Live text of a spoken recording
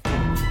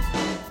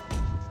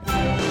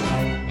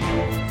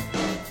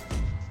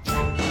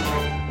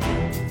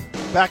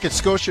Back at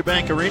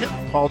Scotiabank Arena,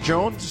 Paul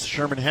Jones,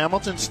 Sherman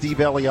Hamilton, Steve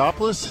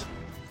Eliopoulos,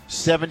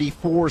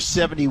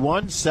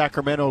 74-71,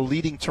 Sacramento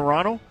leading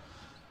Toronto.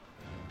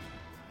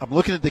 I'm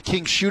looking at the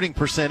Kings shooting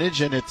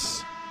percentage, and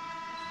it's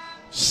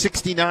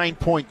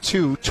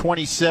 69.2,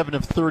 27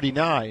 of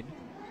 39.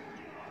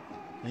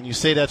 And you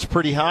say that's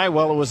pretty high?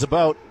 Well, it was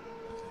about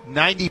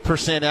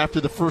 90% after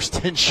the first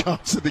 10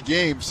 shots of the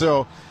game.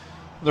 So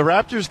the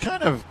Raptors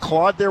kind of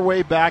clawed their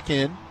way back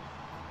in,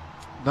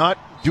 not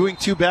doing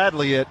too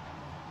badly at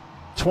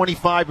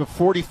 25 of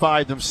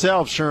 45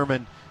 themselves.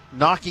 Sherman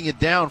knocking it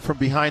down from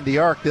behind the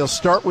arc. They'll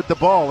start with the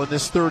ball in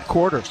this third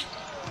quarter.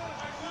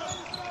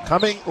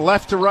 Coming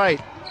left to right.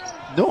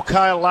 No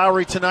Kyle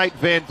Lowry tonight.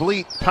 Van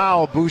Vliet,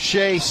 Powell,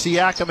 Boucher,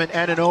 Siakam, and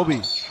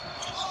Anunoby.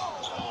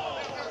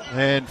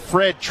 And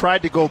Fred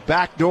tried to go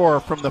backdoor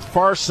from the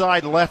far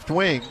side left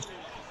wing.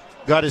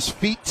 Got his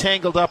feet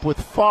tangled up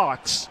with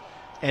Fox,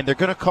 and they're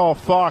going to call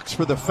Fox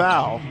for the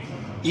foul,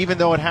 even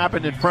though it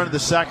happened in front of the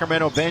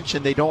Sacramento bench,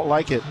 and they don't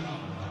like it.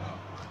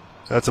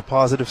 That's a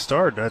positive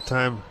start. That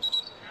time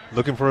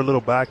looking for a little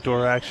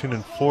backdoor action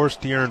and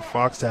forced De'Aaron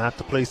Fox to have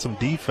to play some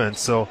defense.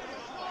 So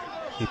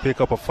you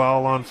pick up a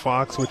foul on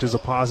Fox, which is a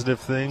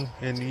positive thing,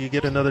 and you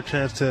get another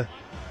chance to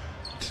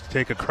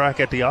take a crack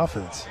at the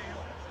offense.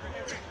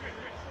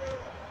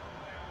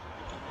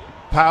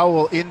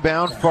 Powell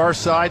inbound, far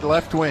side,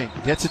 left wing.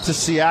 Gets it to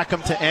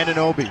Siakam, to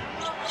Anunoby.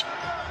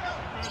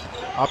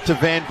 Up to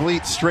Van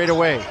Vliet straight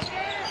away.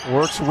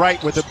 Works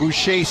right with a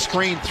Boucher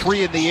screen.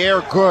 Three in the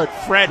air, good.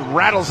 Fred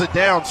rattles it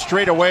down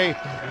straight away.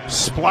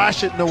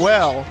 Splash it in the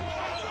well.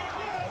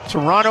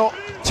 Toronto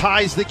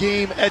ties the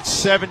game at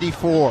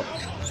 74.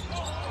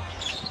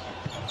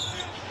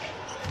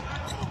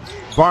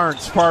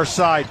 Barnes, far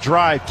side,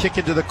 drive, kick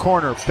into the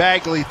corner.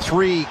 Bagley,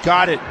 three,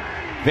 got it.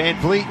 Van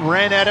Vliet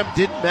ran at him,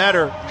 didn't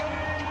matter.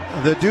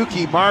 The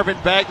Dookie, Marvin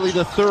Bagley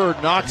III,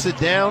 knocks it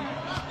down.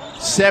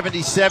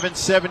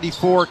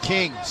 77-74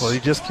 Kings. Well, he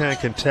just can't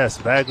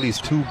contest.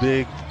 Bagley's too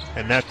big,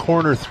 and that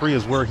corner three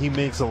is where he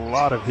makes a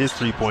lot of his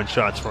three-point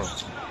shots from.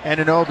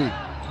 Anunoby,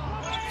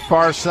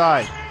 far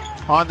side,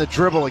 on the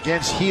dribble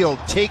against Hield,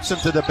 takes him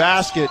to the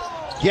basket,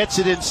 gets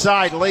it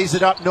inside, lays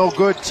it up, no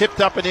good, tipped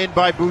up and in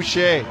by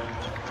Boucher.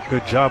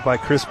 Good job by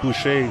Chris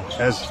Boucher.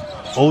 As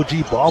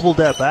OG bobbled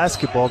that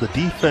basketball, the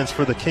defense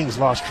for the Kings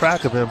lost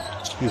track of him.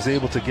 He was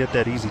able to get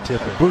that easy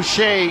tip in.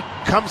 Boucher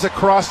comes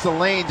across the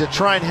lane to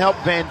try and help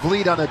Van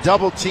Vliet on a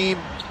double team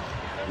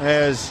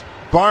as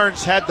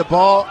Barnes had the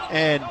ball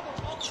and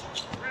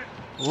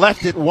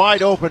left it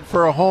wide open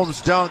for a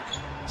Holmes dunk.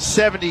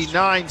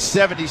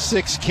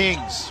 79-76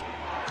 Kings.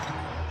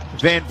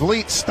 Van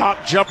Vliet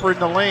stopped jumper in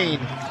the lane.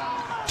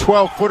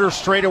 12-footer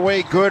straight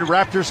away, good.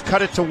 Raptors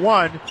cut it to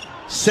one.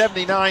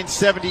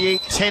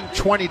 79-78,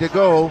 10-20 to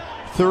go.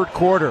 Third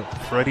quarter.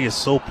 Freddie is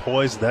so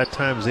poised that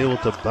time is able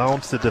to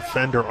bounce the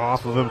defender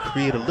off of him,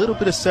 create a little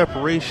bit of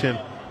separation,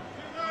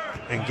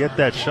 and get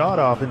that shot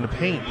off in the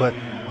paint. But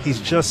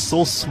he's just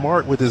so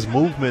smart with his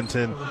movement,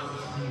 and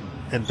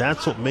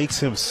that's what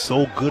makes him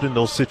so good in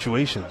those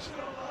situations.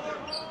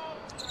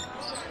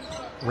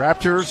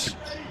 Raptors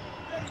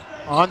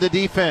on the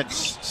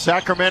defense.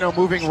 Sacramento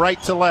moving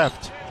right to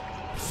left.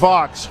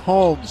 Fox,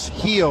 Holmes,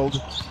 Hield,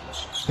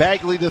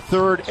 Bagley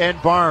III, and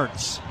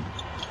Barnes.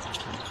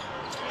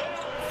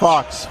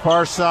 Fox,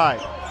 far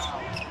side.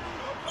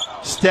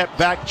 Step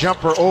back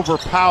jumper over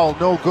Powell,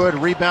 no good.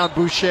 Rebound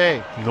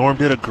Boucher. Norm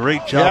did a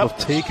great job of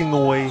taking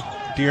away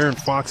De'Aaron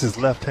Fox's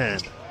left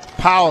hand.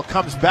 Powell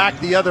comes back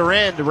the other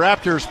end. The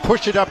Raptors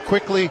push it up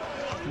quickly.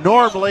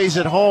 Norm lays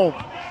it home.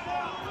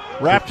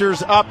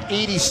 Raptors up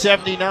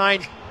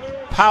 80-79.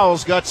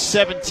 Powell's got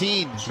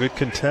 17. Good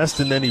contest,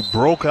 and then he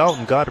broke out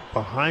and got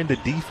behind the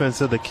defense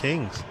of the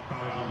Kings.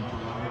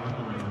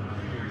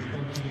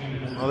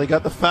 Well, they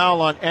got the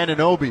foul on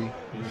Anunoby,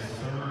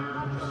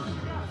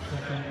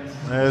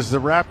 as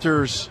the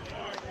Raptors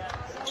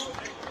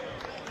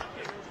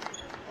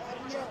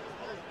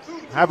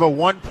have a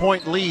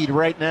 1-point lead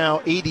right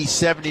now,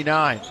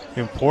 80-79.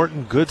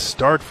 Important, good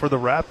start for the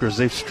Raptors.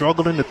 They've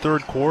struggled in the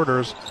third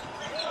quarters,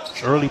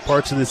 early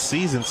parts of this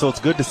season, so it's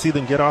good to see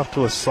them get off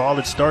to a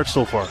solid start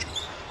so far.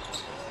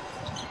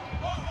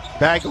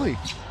 Bagley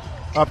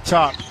up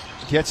top,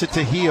 gets it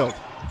to Hield.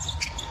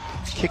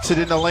 Kicks it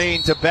in the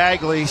lane to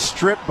Bagley,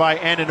 stripped by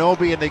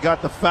Anunoby, and they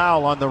got the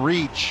foul on the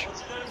reach.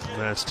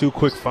 That's two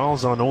quick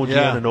fouls on OG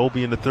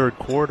Anunoby in the third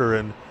quarter,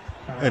 and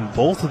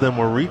both of them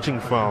were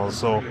reaching fouls,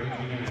 so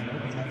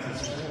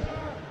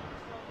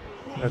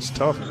that's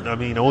tough. I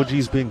mean,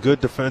 OG's been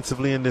good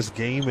defensively in this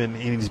game, and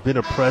he's been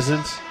a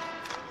presence,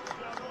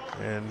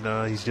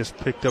 and he's just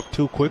picked up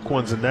two quick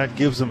ones, and that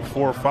gives him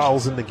 4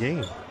 fouls in the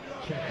game.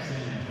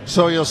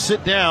 So you'll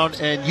sit down,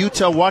 and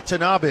Yuta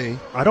Watanabe.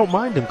 I don't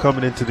mind him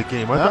coming into the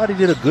game. I thought he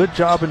did a good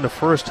job in the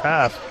first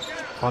half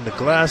on the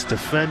glass,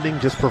 defending,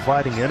 just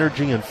providing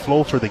energy and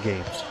flow for the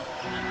game.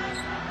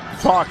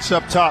 Fox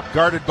up top,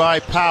 guarded by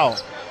Powell.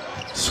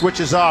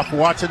 Switches off,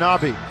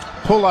 Watanabe.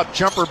 Pull-up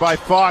jumper by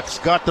Fox,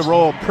 got the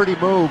roll. Pretty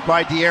move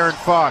by De'Aaron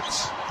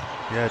Fox.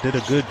 Yeah, did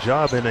a good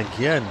job, and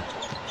again,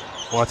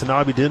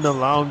 Watanabe didn't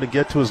allow him to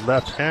get to his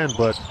left hand,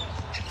 but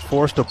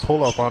forced a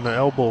pull-up on the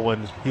elbow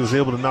when he was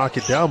able to knock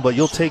it down. But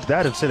you'll take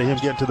that instead of him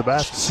getting to the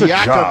basket.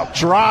 Good job. Siakam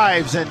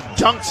drives and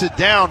dunks it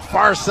down,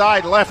 far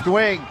side, left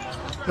wing.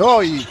 Oh,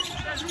 he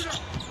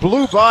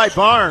blew by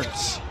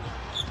Barnes.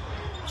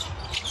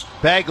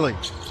 Bagley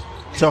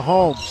to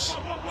Holmes.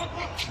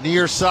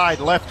 Near side,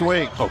 left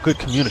wing. Oh, good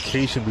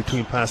communication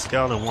between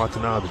Pascal and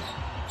Watanabe.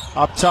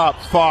 Up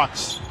top,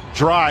 Fox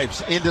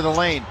drives into the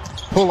lane.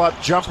 Pull-up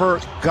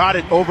jumper, got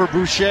it over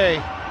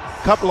Boucher.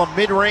 Couple of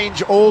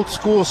mid-range,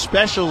 old-school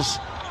specials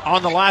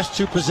on the last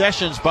two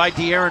possessions by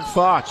De'Aaron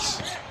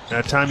Fox.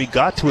 That time he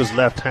got to his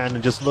left hand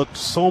and just looked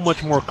so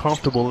much more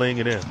comfortable laying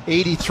it in.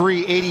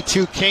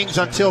 83-82 Kings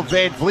until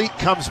Van Vliet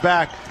comes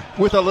back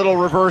with a little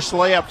reverse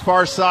layup,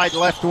 far side,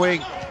 left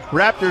wing.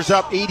 Raptors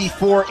up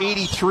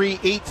 84-83,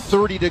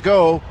 8:30 to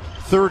go,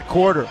 third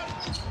quarter.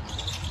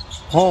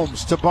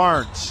 Holmes to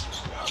Barnes.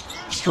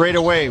 Straight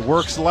away,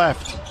 works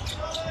left.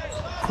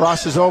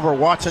 Crosses over,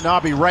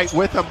 Watanabe right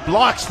with him,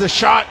 blocks the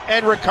shot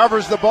and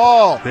recovers the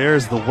ball.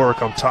 There's the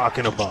work I'm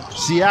talking about.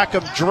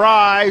 Siakam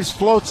drives,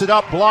 floats it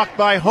up, blocked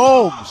by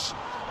Holmes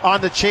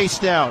on the chase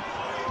down.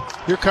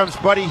 Here comes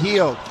Buddy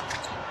Hield.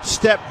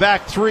 Step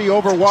back three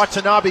over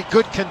Watanabe,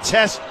 good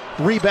contest,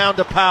 rebound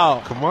to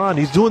Powell. Come on,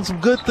 he's doing some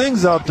good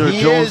things out there,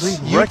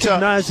 Jonesy.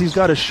 Recognize he's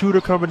got a shooter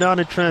coming down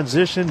in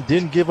transition,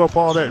 didn't give up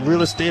all that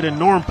real estate, and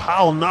Norm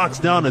Powell knocks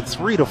down a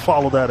three to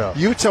follow that up.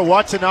 Yuta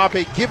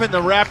Watanabe giving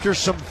the Raptors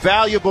some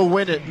valuable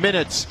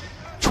minutes.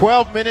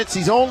 12 minutes,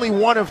 he's only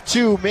 1 of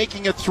 2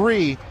 making a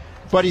three,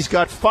 but he's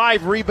got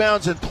 5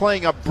 rebounds and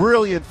playing a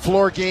brilliant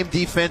floor game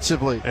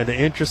defensively. And the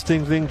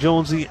interesting thing,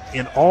 Jonesy,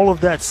 in all of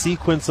that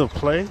sequence of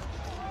play,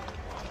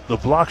 the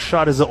block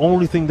shot is the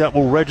only thing that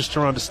will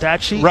register on the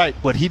stat sheet. Right.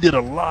 But he did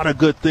a lot of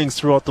good things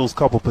throughout those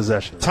couple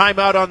possessions.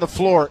 Timeout on the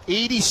floor.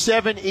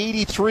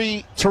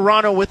 87-83,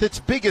 Toronto with its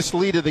biggest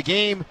lead of the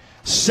game.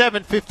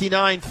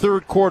 7:59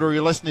 third quarter.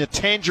 You're listening to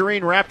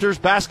Tangerine Raptors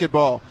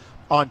basketball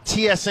on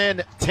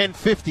TSN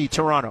 1050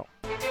 Toronto.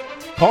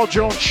 Paul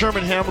Jones,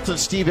 Sherman Hamilton,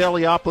 Steve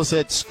Eliopoulos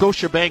at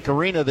Scotiabank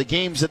Arena. The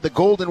game's at the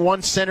Golden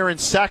One Center in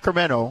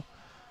Sacramento.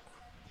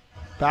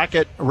 Back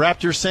at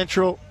Raptors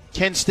Central,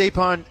 Ken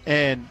Stapon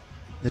and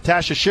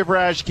Natasha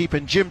Shivraj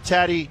keeping Jim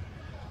Taddy,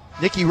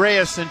 Nikki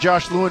Reyes, and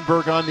Josh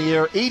Lewenberg on the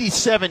air.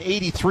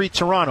 87-83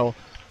 Toronto.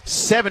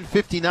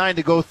 7:59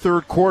 to go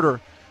third quarter.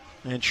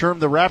 And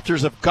Sherm, the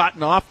Raptors have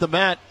gotten off the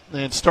mat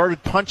and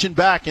started punching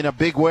back in a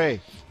big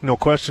way. No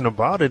question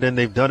about it. And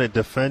they've done it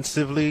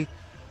defensively.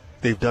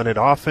 They've done it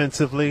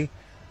offensively.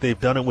 They've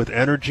done it with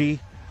energy.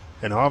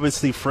 And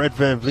obviously Fred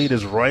VanVleet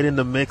is right in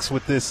the mix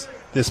with this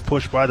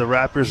push by the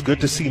Raptors. Good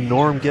to see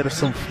Norm get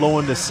some flow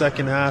in the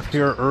second half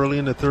here early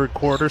in the third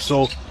quarter.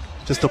 So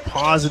just a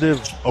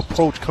positive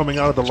approach coming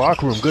out of the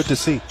locker room. Good to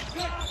see.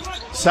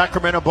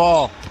 Sacramento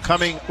ball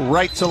coming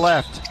right to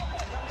left.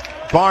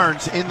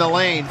 Barnes in the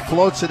lane,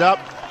 floats it up,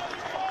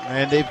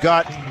 and they've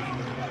got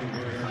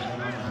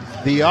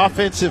the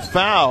offensive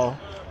foul,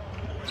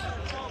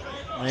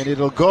 and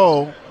it'll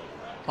go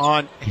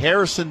on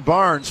Harrison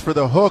Barnes for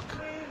the hook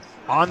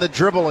on the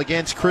dribble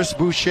against Chris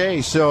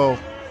Boucher. So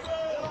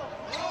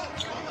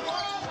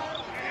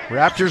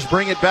Raptors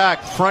bring it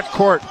back, front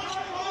court,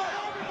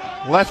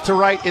 left to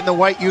right in the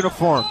white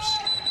uniforms.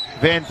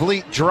 Van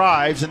Vliet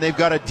drives, and they've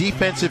got a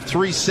defensive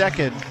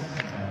 3-second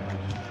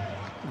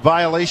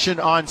violation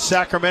on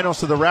Sacramento,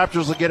 so the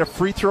Raptors will get a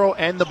free throw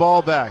and the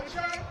ball back.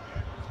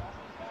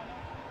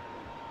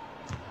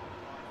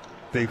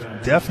 They've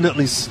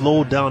definitely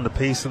slowed down the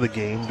pace of the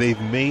game.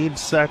 They've made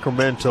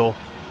Sacramento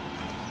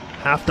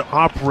have to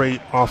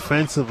operate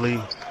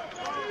offensively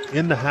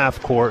in the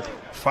half court,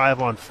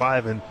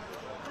 5-on-5,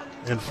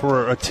 and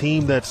for a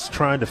team that's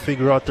trying to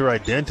figure out their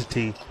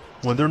identity,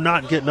 when they're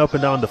not getting up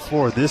and down the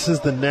floor, this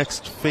is the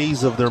next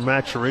phase of their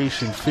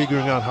maturation,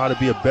 figuring out how to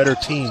be a better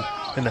team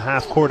in the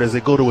half court as they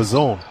go to a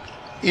zone.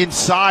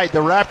 Inside, the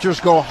Raptors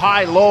go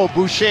high-low.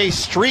 Boucher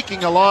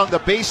streaking along the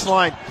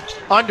baseline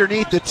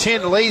underneath the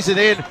tin, lays it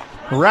in.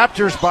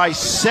 Raptors by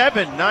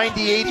 7,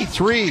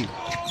 90-83.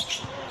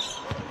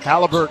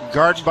 Halliburton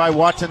guarded by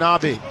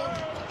Watanabe.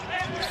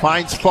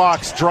 Finds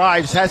Fox,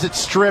 drives, has it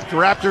stripped.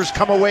 Raptors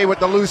come away with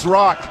the loose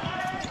rock.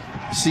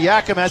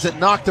 Siakam has it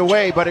knocked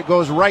away, but it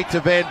goes right to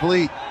Van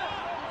Vliet.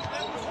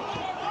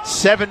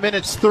 7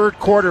 minutes, third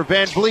quarter.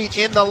 Van Vliet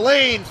in the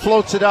lane,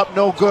 floats it up,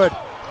 no good.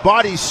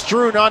 Bodies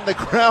strewn on the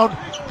ground,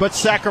 but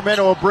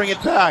Sacramento will bring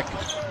it back.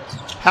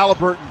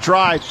 Halliburton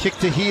drive, kick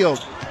to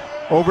Hield.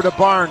 Over to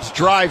Barnes,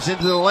 drives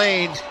into the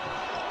lane.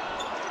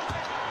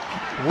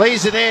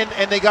 Lays it in,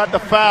 and they got the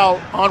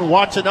foul on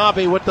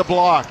Watanabe with the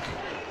block.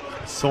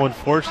 So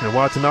unfortunate.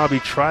 Watanabe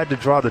tried to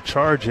draw the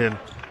charge in.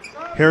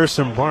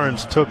 Harrison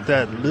Barnes took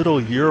that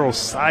little Euro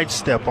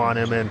sidestep on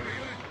him,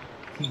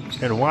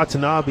 and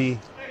Watanabe,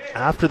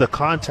 after the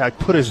contact,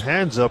 put his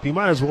hands up. He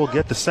might as well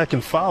get the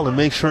second foul and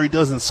make sure he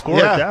doesn't score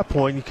at that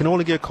point. You can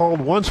only get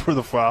called once for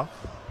the foul.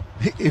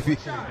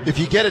 If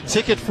you get a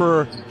ticket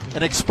for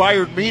an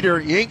expired meter,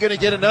 you ain't going to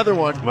get another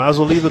one. Might as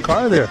well leave the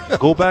car there.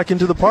 Go back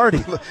into the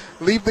party.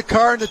 Leave the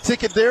car and the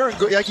ticket there, and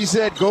go, like you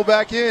said, go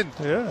back in.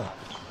 Yeah.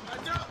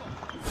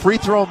 Free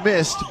throw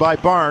missed by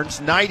Barnes.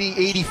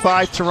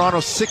 90-85 Toronto,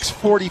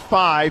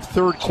 6:45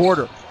 third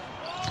quarter.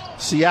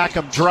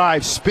 Siakam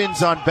drives,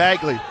 spins on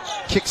Bagley,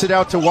 kicks it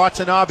out to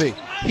Watanabe.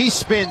 He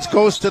spins,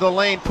 goes to the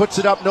lane, puts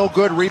it up, no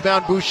good.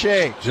 Rebound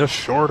Boucher. Just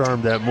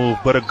short-armed that move,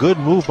 but a good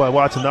move by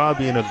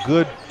Watanabe and a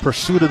good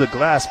pursuit of the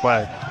glass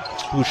by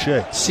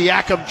Boucher.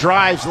 Siakam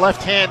drives,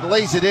 left hand,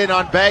 lays it in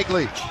on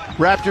Bagley.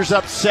 Raptors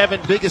up 7,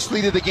 biggest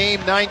lead of the game,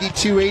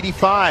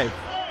 92-85.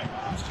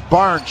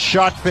 Barnes,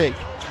 shot fake,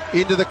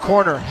 into the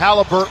corner.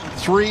 Halliburton,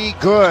 3,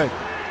 good.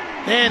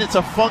 And it's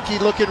a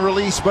funky-looking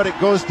release, but it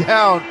goes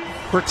down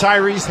for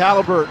Tyrese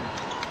Halliburton.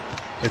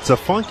 It's a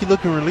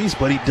funky-looking release,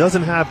 but he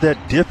doesn't have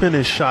that dip in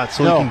his shot,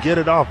 so he can get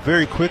it off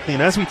very quickly.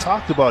 And as we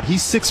talked about,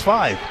 he's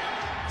 6'5",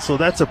 so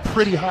that's a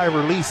pretty high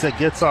release that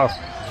gets off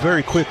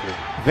very quickly.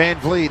 Van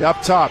Vliet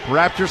up top.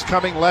 Raptors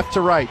coming left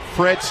to right.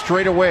 Fred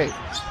straight away.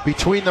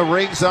 Between the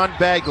rings on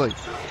Bagley.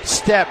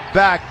 Step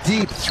back,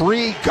 deep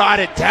 3. Got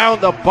it down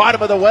the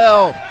bottom of the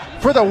well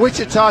for the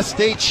Wichita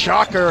State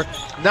Shocker.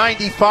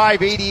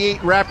 95-88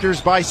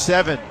 Raptors by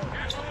 7.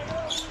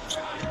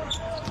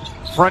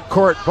 Front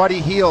court, Buddy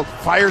Hield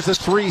fires a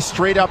 3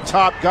 straight up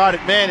top. Got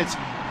it. Man, it's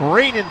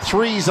raining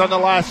threes on the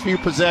last few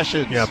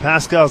possessions. Yeah,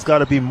 Pascal's got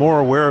to be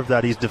more aware of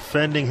that. He's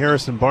defending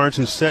Harrison Barnes,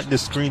 who's setting the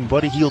screen.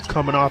 Buddy Hield's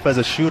coming off as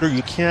a shooter.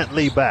 You can't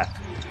lay back.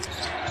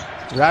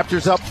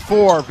 Raptors up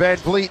 4. Van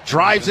Vliet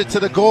drives it to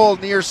the goal,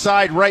 near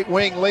side, right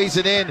wing, lays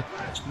it in.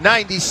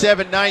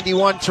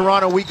 97-91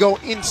 Toronto. We go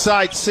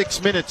inside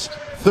 6 minutes.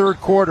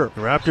 Third quarter.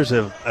 The Raptors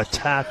have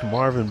attacked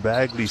Marvin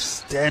Bagley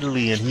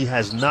steadily, and he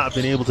has not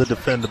been able to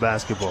defend the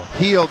basketball.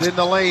 Hield in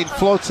the lane,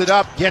 floats it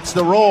up, gets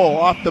the roll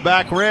off the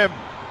back rim.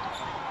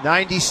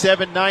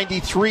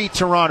 97-93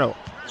 Toronto.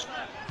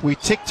 We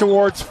tick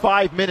towards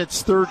 5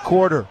 minutes, third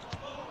quarter.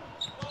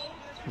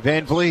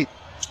 Van Vliet,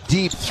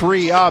 deep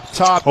 3 up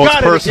top. Oh, Got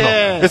it's personal.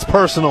 Again. It's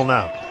personal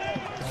now.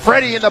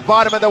 Freddie in the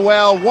bottom of the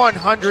well,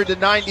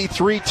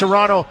 100-93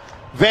 Toronto.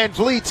 Van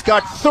Vliet's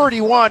got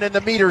 31 and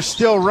the meter's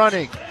still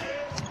running.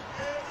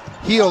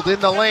 Hield in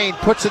the lane,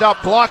 puts it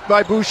up, blocked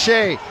by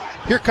Boucher.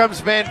 Here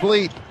comes Van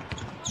Vliet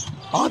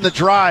on the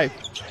drive.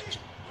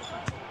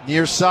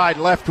 Near side,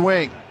 left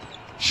wing.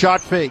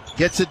 Shot fake,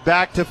 gets it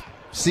back to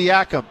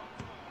Siakam.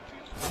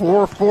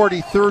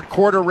 4:40, third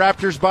quarter,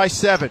 Raptors by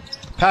 7.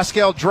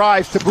 Pascal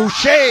drives to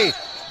Boucher,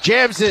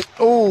 jams it.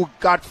 Oh,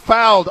 got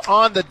fouled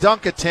on the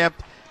dunk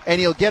attempt,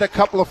 and he'll get a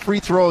couple of free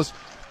throws.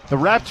 The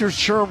Raptors,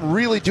 Sherm,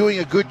 really doing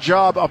a good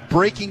job of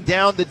breaking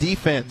down the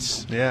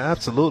defense. Yeah,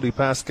 absolutely.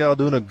 Pascal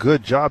doing a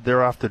good job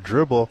there off the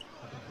dribble,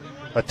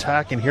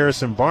 attacking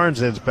Harrison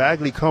Barnes. As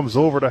Bagley comes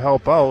over to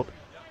help out,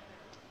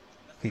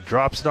 he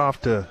drops it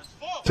off to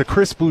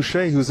Chris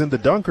Boucher, who's in the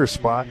dunker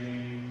spot.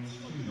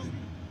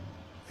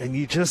 And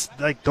you just,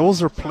 like,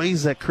 those are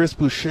plays that Chris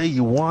Boucher,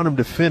 you want him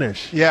to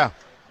finish. Yeah.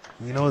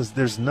 You know,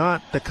 there's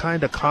not the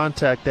kind of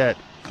contact that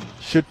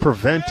should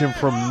prevent him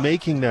from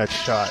making that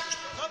shot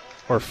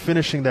or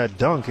finishing that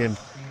dunk. And,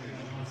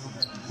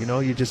 you know,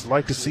 you just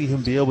like to see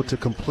him be able to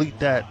complete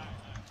that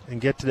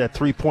and get to that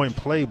three-point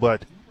play.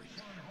 But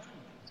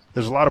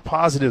there's a lot of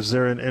positives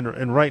there.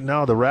 And right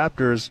now the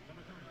Raptors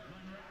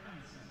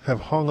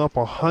have hung up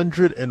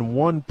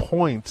 101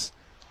 points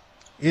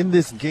in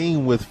this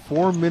game with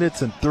 4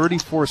 minutes and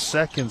 34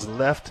 seconds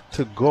left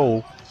to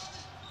go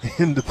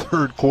in the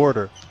third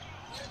quarter.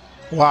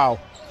 Wow.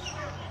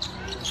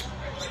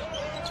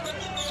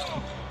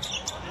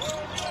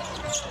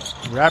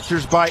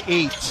 Raptors by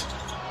 8.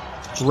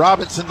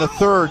 Robinson the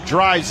third,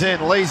 drives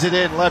in, lays it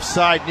in, left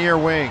side near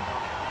wing.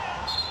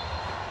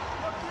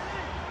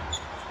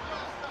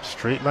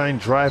 Straight line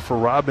drive for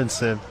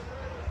Robinson.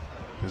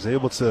 He was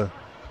able to,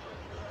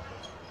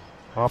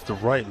 off the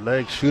right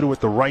leg, shoot it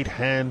with the right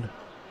hand,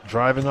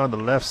 driving on the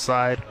left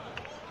side.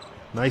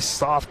 Nice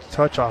soft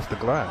touch off the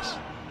glass.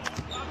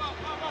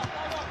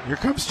 Here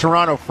comes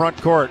Toronto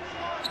front court.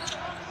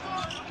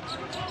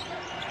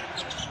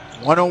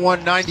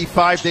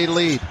 101-95 they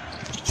lead.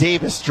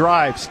 Davis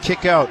drives,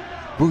 kick out.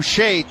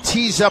 Boucher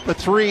tees up a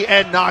 3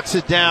 and knocks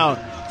it down.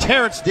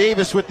 Terrence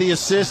Davis with the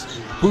assist.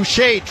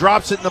 Boucher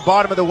drops it in the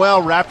bottom of the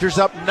well. Raptors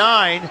up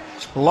 9.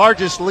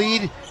 Largest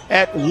lead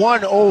at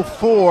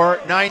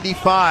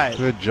 104-95.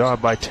 Good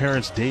job by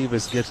Terrence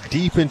Davis. Gets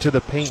deep into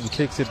the paint and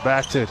kicks it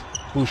back to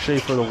Boucher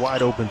for the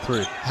wide open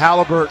 3.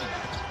 Halliburton,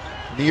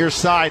 near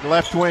side,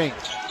 left wing.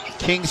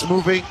 Kings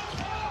moving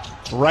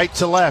right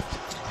to left.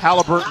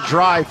 Halliburton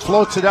drive,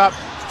 floats it up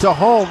to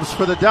Holmes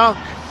for the dunk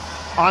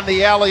on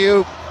the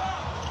alley-oop.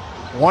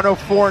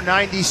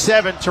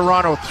 104-97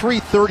 Toronto,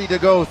 3:30 to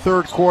go,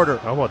 third quarter.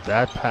 How about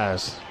that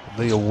pass?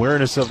 The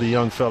awareness of the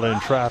young fella in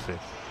traffic.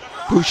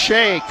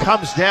 Boucher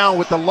comes down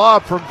with the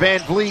lob from Van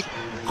Vliet.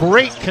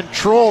 Great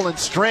control and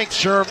strength,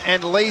 Sherm,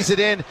 and lays it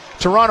in.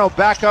 Toronto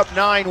back up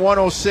 9,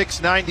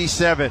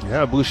 106-97.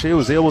 Yeah, Boucher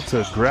was able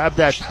to grab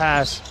that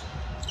pass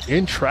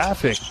in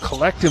traffic,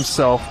 collect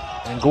himself,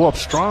 and go up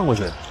strong with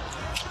it.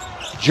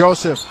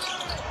 Joseph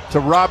to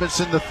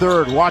Robinson the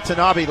third.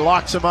 Watanabe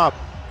locks him up.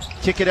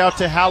 Kick it out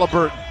to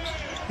Halliburton.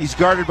 He's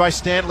guarded by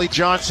Stanley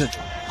Johnson.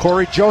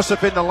 Corey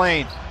Joseph in the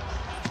lane.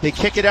 They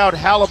kick it out.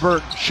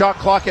 Halliburton, shot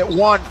clock at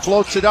 1,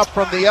 floats it up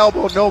from the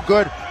elbow, no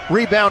good.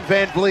 Rebound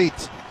Van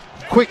Vliet.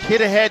 Quick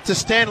hit ahead to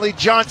Stanley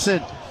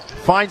Johnson.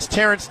 Finds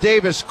Terrence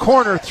Davis.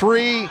 Corner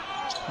 3,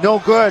 no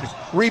good.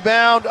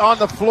 Rebound on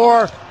the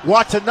floor.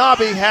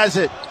 Watanabe has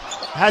it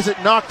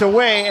knocked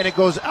away, and it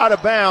goes out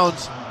of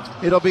bounds.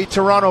 It'll be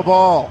Toronto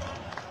ball.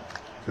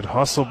 Good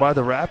hustle by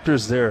the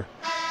Raptors there.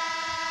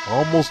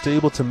 Almost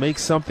able to make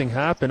something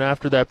happen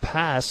after that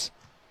pass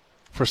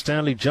for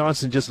Stanley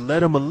Johnson. Just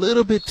led him a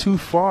little bit too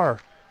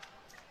far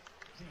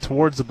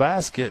towards the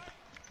basket.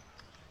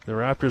 The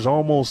Raptors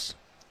almost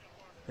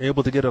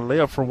able to get a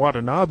layup from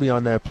Watanabe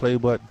on that play,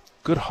 but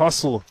good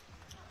hustle.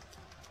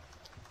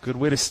 Good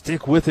way to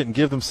stick with it and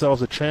give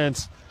themselves a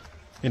chance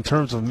in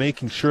terms of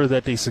making sure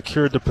that they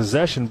secured the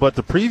possession. But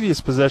the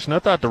previous possession, I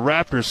thought the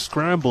Raptors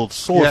scrambled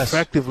so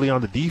effectively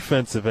on the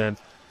defensive end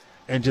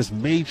and just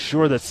made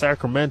sure that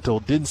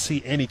Sacramento didn't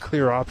see any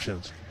clear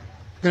options.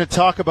 Going to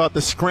talk about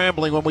the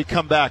scrambling when we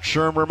come back.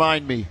 Sherm,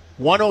 remind me.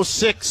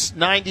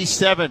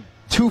 106-97,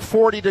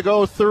 2:40 to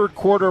go, third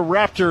quarter.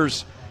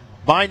 Raptors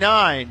by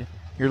 9.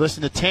 You're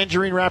listening to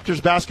Tangerine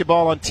Raptors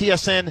basketball on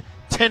TSN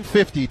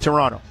 1050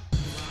 Toronto.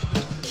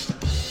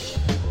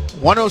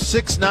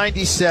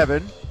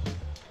 106-97.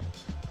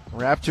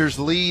 Raptors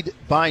lead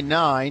by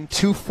 9,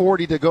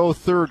 2:40 to go,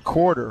 third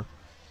quarter.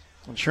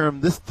 And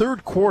Sherm, this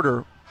third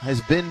quarter has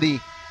been the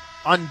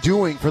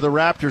undoing for the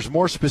Raptors,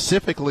 more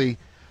specifically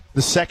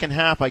the second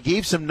half. I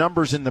gave some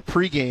numbers in the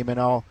pregame, and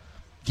I'll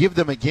give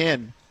them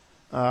again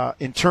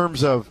in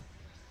terms of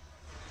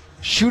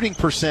shooting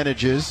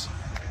percentages.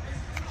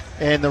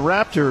 And the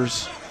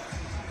Raptors,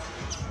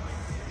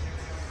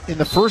 in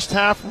the first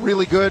half,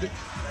 really good,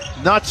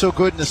 not so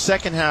good in the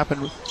second half.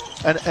 And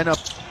a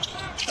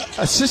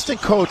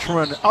assistant coach from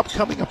an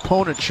upcoming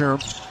opponent,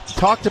 Sherm,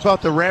 talked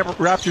about the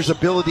Raptors'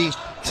 ability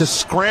to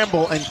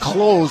scramble and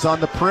close on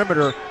the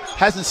perimeter.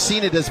 Hasn't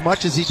seen it as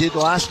much as he did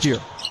last year.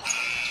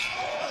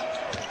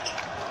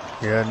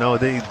 Yeah, no,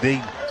 they've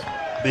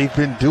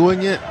been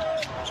doing it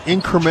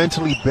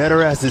incrementally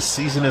better as this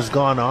season has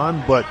gone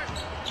on, but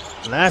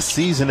last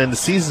season and the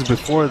seasons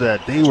before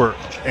that, they were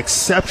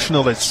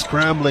exceptional at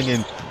scrambling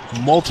and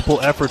multiple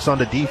efforts on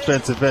the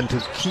defensive end to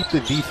keep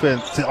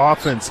the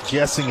offense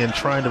guessing and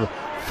trying to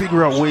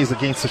figure out ways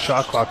against the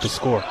shot clock to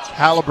score.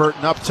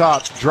 Halliburton up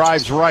top,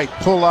 drives right,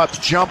 pull up,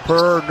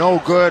 jumper, no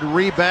good,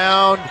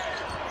 rebound.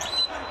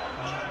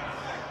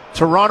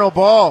 Toronto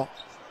ball.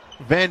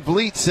 Van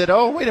Vliet said,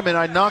 oh, wait a minute,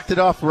 I knocked it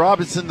off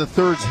Robinson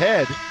III's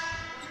head.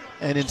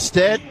 And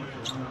instead,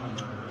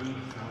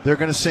 they're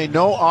going to say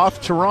no,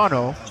 off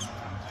Toronto.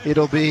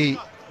 It'll be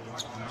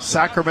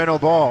Sacramento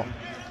ball.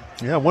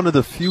 Yeah, one of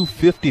the few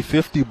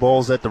 50-50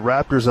 balls that the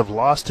Raptors have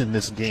lost in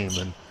this game,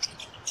 and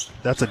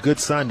that's a good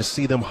sign to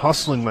see them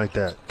hustling like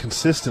that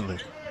consistently.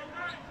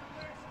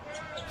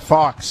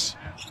 Fox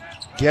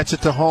gets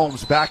it to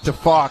Holmes, back to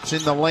Fox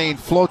in the lane,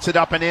 floats it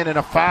up and in, and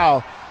a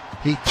foul.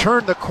 He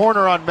turned the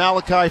corner on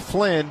Malachi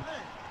Flynn,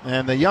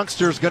 and the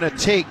youngster's going to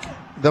take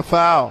the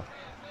foul.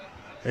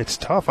 It's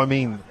tough. I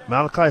mean,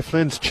 Malachi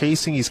Flynn's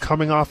chasing. He's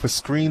coming off of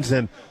screens,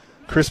 and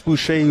Chris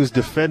Boucher, who's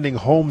defending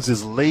Holmes,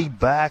 is laid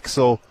back.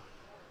 So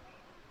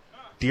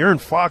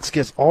De'Aaron Fox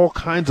gets all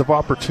kinds of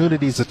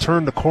opportunities to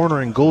turn the corner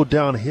and go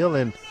downhill.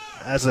 And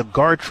as a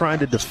guard trying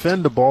to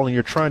defend the ball and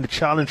you're trying to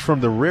challenge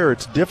from the rear,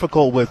 it's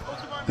difficult with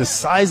the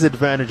size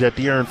advantage that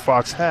De'Aaron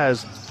Fox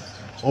has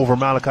over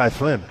Malachi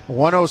Flynn.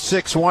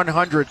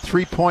 106-100,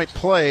 three-point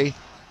play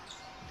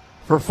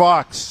for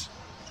Fox.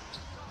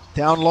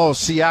 Down low,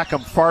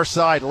 Siakam, far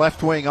side,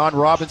 left wing on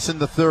Robinson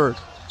III.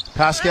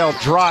 Pascal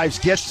drives,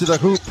 gets to the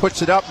hoop,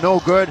 puts it up, no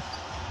good.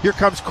 Here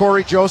comes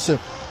Corey Joseph.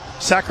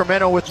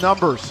 Sacramento with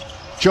numbers.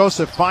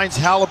 Joseph finds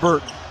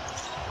Halliburton.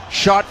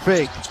 Shot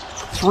fake.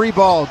 Three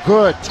ball,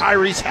 good.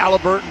 Tyrese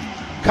Halliburton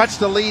cuts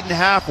the lead in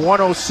half,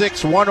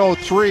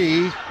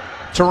 106-103.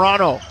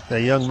 Toronto.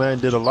 That young man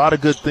did a lot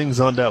of good things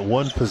on that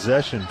one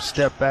possession.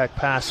 Step back,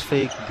 pass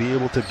fake, be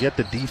able to get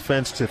the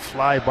defense to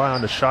fly by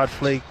on the shot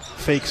fake,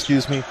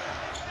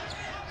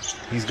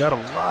 He's got a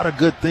lot of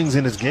good things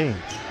in his game.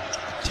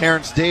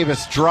 Terrence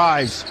Davis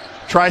drives,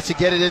 tries to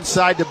get it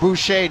inside to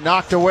Boucher,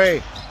 knocked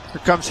away.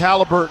 Here comes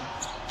Halliburton.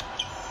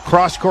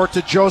 Cross court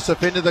to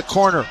Joseph, into the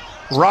corner.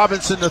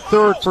 Robinson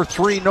III for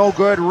three, no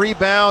good.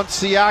 Rebound,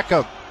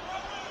 Siakam.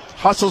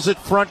 Hustles it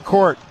front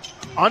court.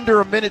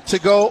 Under a minute to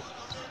go.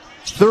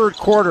 Third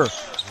quarter.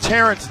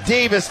 Terrence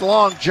Davis,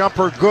 long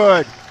jumper,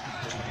 good.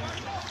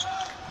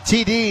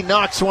 TD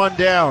knocks one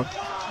down.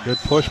 Good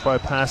push by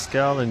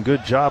Pascal and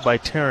good job by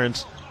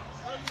Terrence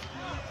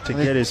to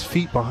get his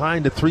feet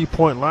behind the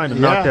three-point line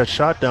and knock that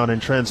shot down in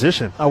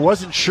transition. I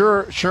wasn't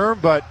sure,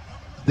 but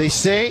they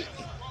say,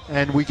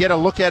 and we get a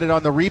look at it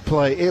on the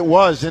replay, it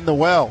was in the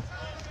well.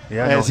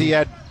 Yeah, as he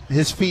had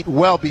his feet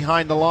well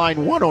behind the line.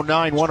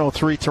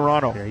 109-103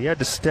 Toronto. Yeah, he had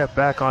to step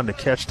back on the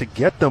catch to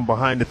get them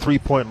behind the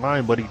three-point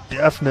line, but he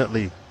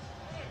definitely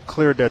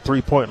cleared that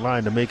three-point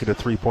line to make it a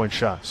three-point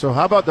shot. So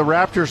how about the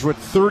Raptors with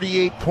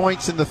 38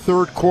 points in the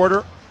third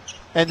quarter,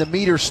 and the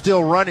meter's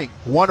still running,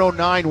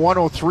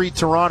 109-103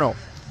 Toronto.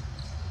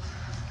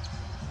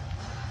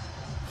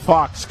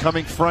 Fox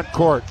coming front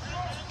court.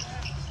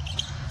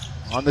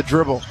 On the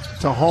dribble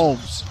to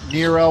Holmes,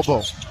 near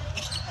elbow.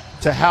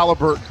 To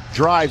Halliburton,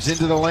 drives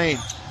into the lane.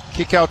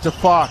 Kick out to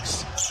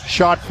Fox,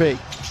 shot fake.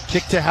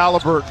 Kick to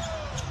Halliburton,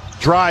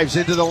 drives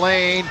into the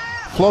lane.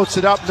 Floats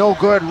it up, no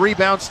good.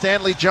 Rebound,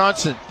 Stanley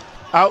Johnson.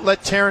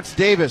 Outlet, Terrence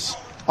Davis.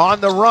 On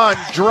the run,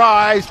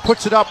 drives,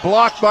 puts it up,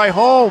 blocked by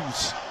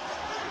Holmes.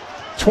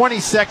 20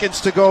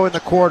 seconds to go in the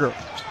quarter.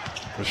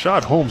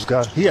 Rashad Holmes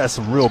he has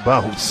some real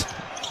bounce.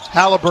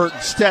 Halliburton,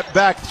 step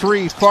back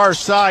three, far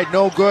side,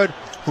 no good.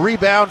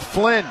 Rebound,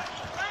 Flynn.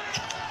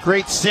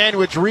 Great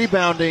sandwich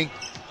rebounding.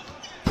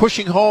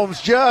 Pushing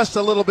Holmes just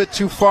a little bit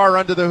too far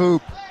under the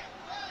hoop.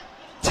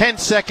 10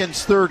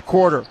 seconds, third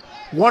quarter.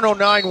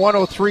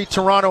 109-103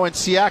 Toronto, and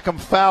Siakam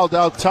fouled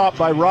out top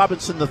by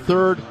Robinson the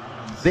third.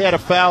 They had a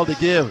foul to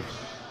give.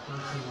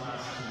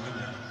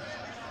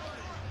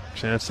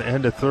 Chance to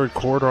end the third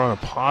quarter on a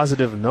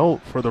positive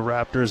note for the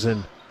Raptors,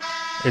 and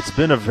it's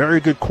been a very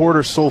good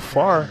quarter so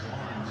far.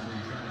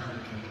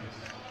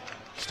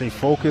 Stay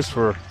focused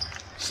for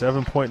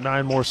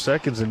 7.9 more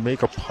seconds and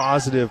make a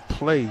positive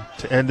play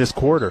to end this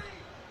quarter.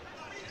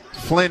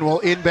 Flynn will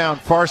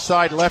inbound, far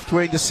side, left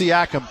wing to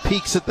Siakam.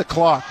 Peeks at the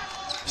clock.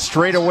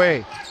 Straight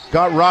away.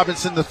 Got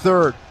Robinson the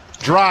third.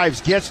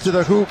 Drives, gets to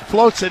the hoop,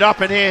 floats it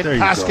up and in.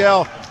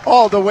 Pascal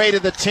all the way to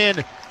the 10.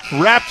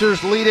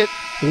 Raptors lead it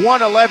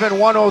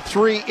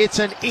 111-103. It's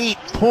an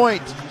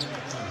 8-point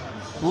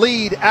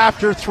lead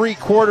after three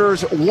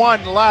quarters.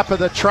 One lap of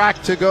the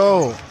track to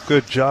go.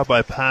 Good job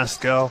by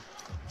Pascal.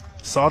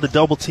 Saw the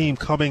double team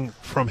coming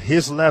from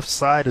his left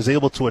side, is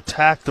able to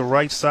attack the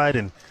right side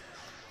and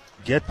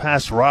get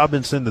past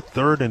Robinson the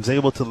third, and is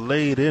able to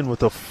lay it in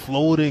with a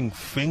floating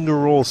finger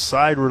roll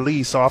side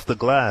release off the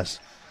glass.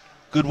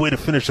 Good way to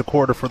finish the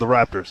quarter for the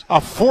Raptors. A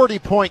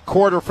 40-point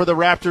quarter for the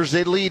Raptors.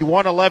 They lead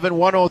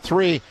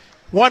 111-103.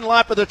 One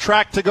lap of the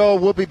track to go.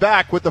 We'll be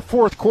back with the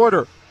fourth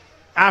quarter.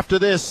 After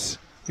this,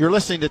 you're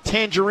listening to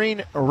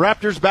Tangerine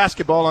Raptors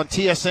basketball on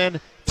TSN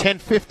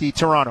 1050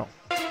 Toronto.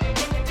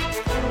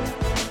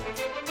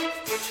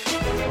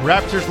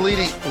 Raptors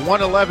leading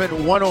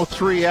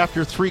 111-103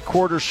 after three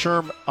quarters.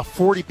 Sherm, a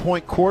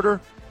 40-point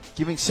quarter,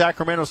 giving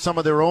Sacramento some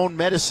of their own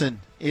medicine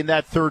in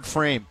that third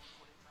frame.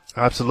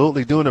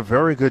 Absolutely, doing a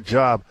very good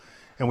job.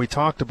 And we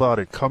talked about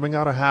it. Coming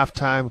out of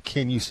halftime,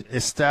 can you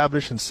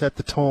establish and set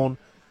the tone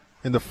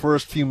in the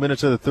first few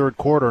minutes of the third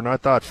quarter? And I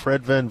thought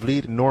Fred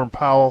VanVleet and Norm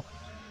Powell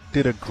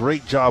did a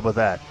great job of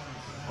that.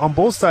 On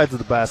both sides of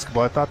the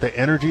basketball, I thought the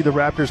energy the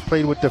Raptors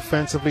played with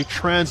defensively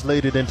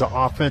translated into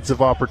offensive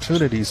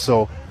opportunities.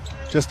 So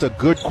just a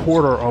good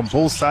quarter on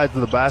both sides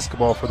of the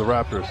basketball for the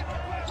Raptors.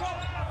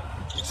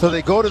 So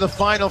they go to the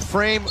final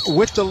frame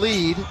with the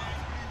lead,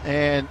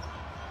 and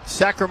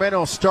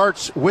Sacramento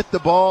starts with the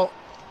ball.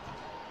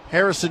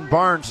 Harrison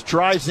Barnes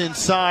drives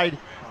inside.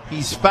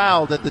 He's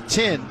fouled at the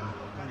 10,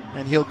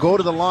 and he'll go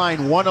to the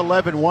line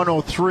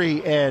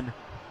 111-103, and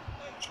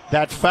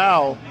that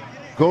foul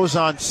goes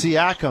on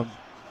Siakam.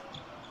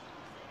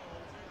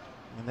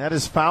 And that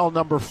is foul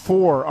number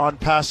 4 on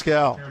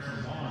Pascal.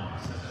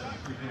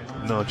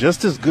 No,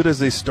 just as good as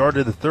they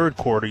started the third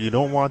quarter, you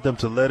don't want them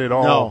to let it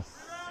all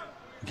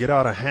get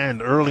out of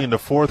hand early in the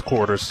fourth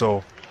quarter.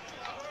 So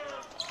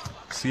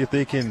see if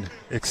they can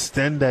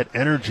extend that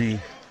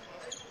energy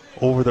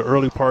over the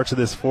early parts of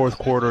this fourth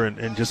quarter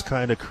and just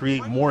kind of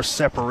create more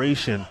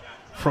separation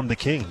from the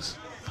Kings.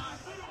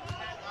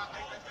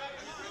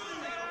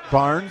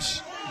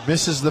 Barnes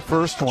misses the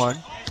first one,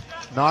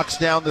 knocks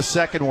down the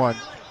second one.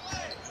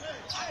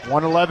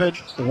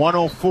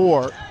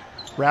 111-104.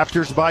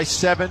 Raptors by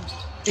 7.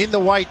 In the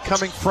white,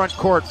 coming front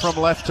court from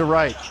left to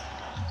right.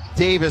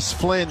 Davis,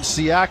 Flynn,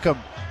 Siakam,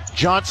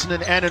 Johnson,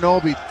 and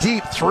Anunoby.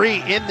 Deep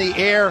three in the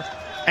air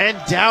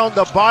and down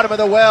the bottom of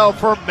the well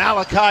for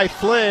Malachi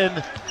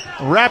Flynn.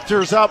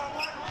 Raptors up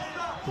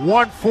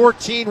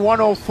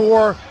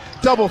 114-104.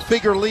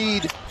 Double-figure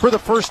lead for the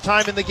first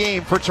time in the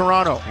game for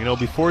Toronto. You know,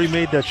 before he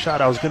made that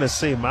shot, I was going to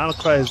say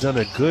Malachi has done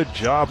a good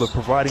job of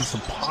providing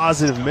some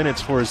positive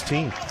minutes for his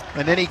team.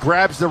 And then he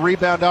grabs the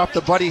rebound off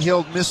the Buddy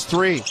Hield missed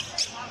three.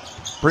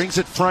 Brings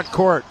it front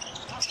court.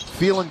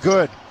 Feeling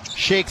good.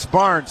 Shakes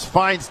Barnes.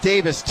 Finds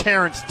Davis.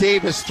 Terrence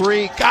Davis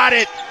three. Got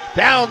it.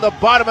 Down the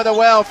bottom of the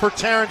well for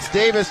Terrence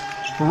Davis.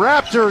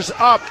 Raptors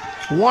up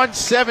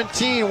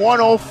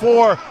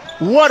 117-104.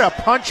 What a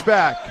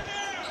punchback.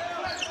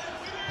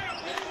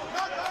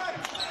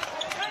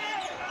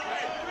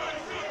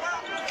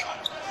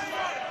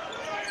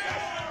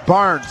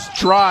 Barnes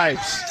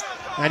drives,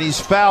 and he's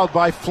fouled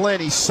by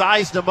Flynn. He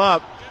sized him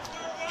up.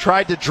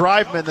 Tried to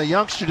drive him, and the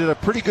youngster did a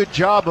pretty good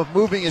job of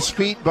moving his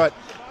feet, but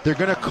they're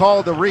going to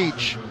call the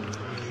reach.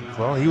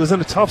 Well, he was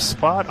in a tough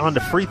spot on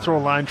the free throw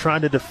line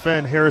trying to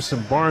defend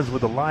Harrison Barnes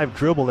with a live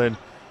dribble, and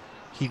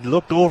he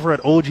looked over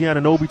at OG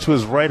Anunoby to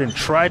his right and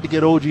tried to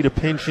get OG to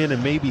pinch in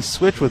and maybe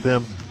switch with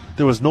him.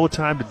 there was no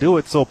time to do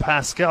it, so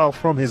Pascal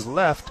from his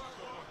left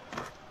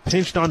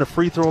pinched on the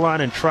free throw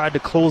line and tried to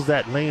close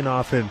that lane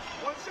off, and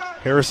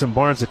Harrison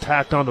Barnes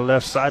attacked on the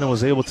left side and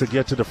was able to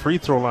get to the free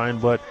throw line.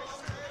 But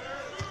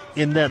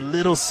in that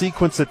little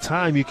sequence of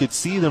time, you could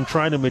see them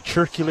trying to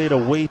matriculate a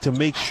way to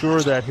make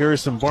sure that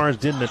Harrison Barnes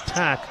didn't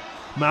attack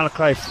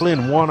Malachi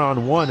Flynn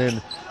one-on-one,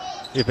 and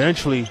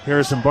eventually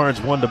Harrison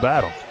Barnes won the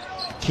battle.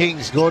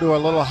 Kings go to a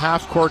little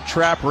half-court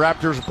trap.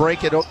 Raptors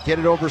break it, get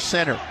it over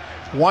center.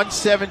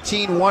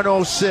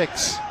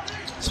 117-106.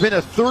 It's been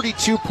a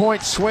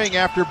 32-point swing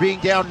after being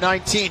down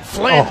 19.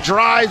 Flynn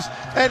drives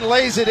and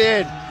lays it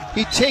in.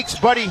 He takes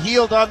Buddy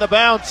Hield on the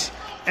bounce,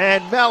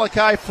 and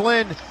Malachi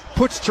Flynn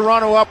puts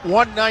Toronto up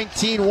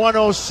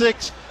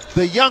 119-106.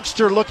 The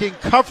youngster looking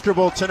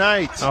comfortable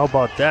tonight. How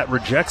about that?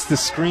 Rejects the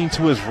screen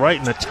to his right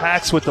and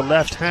attacks with the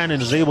left hand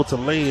and is able to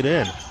lay it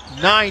in.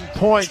 9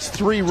 points,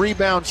 3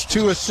 rebounds,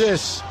 2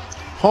 assists.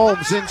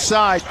 Holmes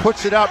inside,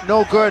 puts it up,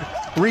 no good.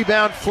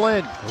 Rebound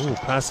Flynn. Ooh,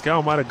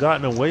 Pascal might have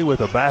gotten away with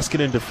a basket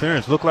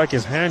interference. Looked like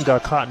his hand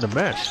got caught in the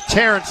mesh.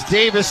 Terrence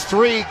Davis,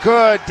 3,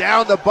 good.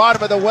 Down the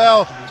bottom of the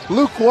well.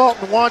 Luke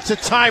Walton wants a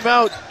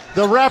timeout.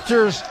 The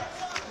Raptors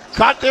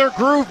got their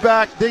groove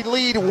back. They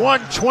lead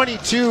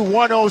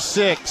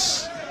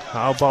 122-106.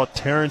 How about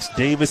Terrence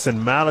Davis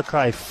and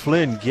Malachi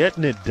Flynn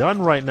getting it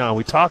done right now?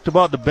 We talked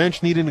about the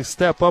bench needing to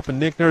step up and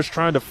Nick Nurse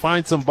trying to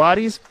find some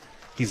bodies.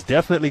 He's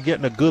definitely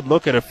getting a good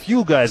look at a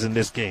few guys in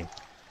this game.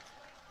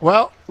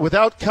 Well,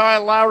 without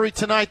Kyle Lowry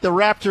tonight, the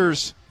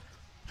Raptors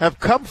have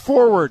come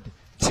forward.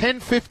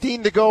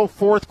 10:15 to go,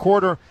 fourth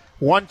quarter,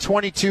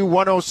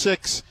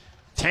 122-106.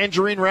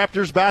 Tangerine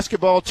Raptors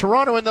basketball.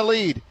 Toronto in the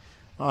lead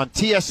on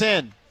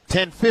TSN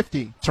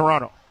 1050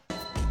 Toronto.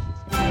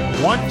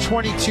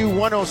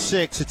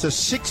 122-106. It's a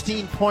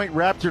 16-point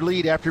Raptor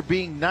lead after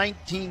being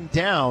 19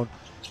 down.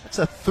 That's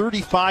a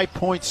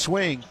 35-point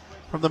swing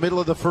from the middle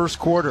of the first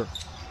quarter.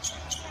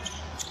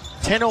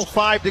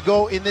 10:05 to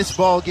go in this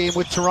ball game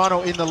with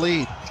Toronto in the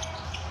lead.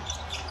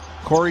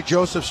 Corey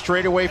Joseph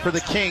straight away for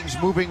the Kings,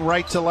 moving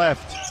right to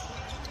left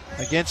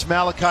against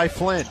Malachi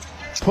Flynn.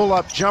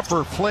 Pull-up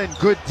jumper, Flynn,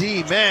 good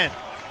D, man.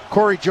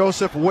 Corey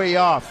Joseph way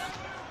off.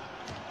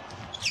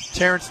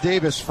 Terrence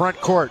Davis, front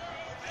court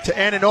to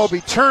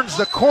Anunoby, turns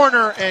the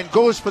corner and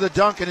goes for the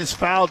dunk and is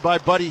fouled by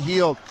Buddy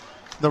Hield.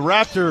 The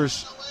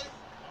Raptors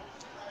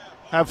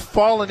have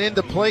fallen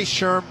into place,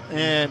 Sherm,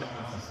 and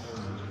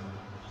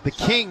the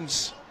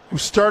Kings, who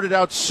started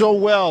out so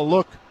well,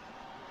 look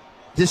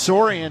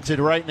disoriented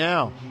right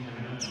now.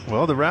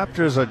 Well, the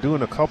Raptors are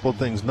doing a couple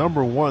things.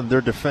 Number one, they're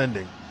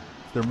defending.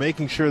 They're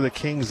making sure the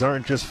Kings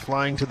aren't just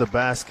flying to the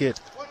basket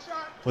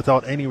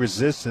without any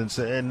resistance.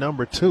 And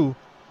number two,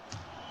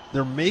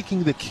 they're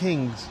making the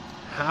Kings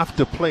have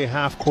to play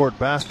half-court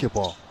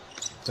basketball.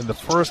 In the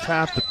first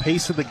half, the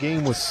pace of the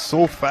game was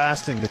so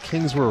fast and the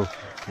Kings were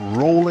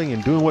rolling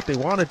and doing what they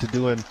wanted to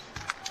do. And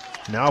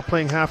now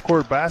playing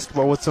half-court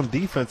basketball with some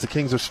defense, the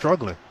Kings are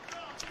struggling.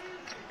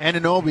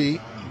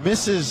 Anunoby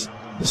misses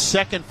the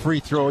second free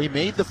throw. He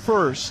made the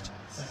first,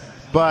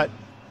 but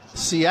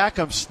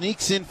Siakam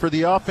sneaks in for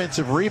the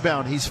offensive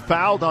rebound. He's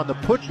fouled on the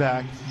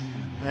putback,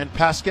 and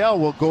Pascal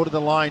will go to the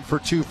line for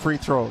 2 free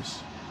throws.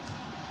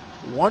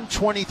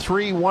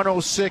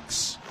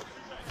 123-106.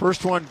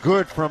 First one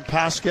good from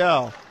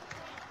Pascal.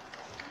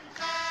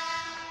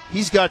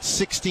 He's got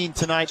 16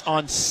 tonight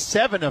on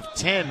 7 of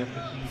 10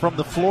 from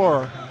the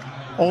floor.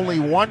 Only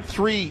 1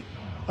 3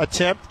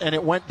 attempt, and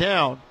it went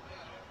down.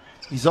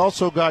 He's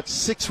also got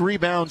 6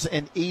 rebounds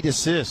and 8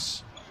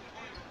 assists.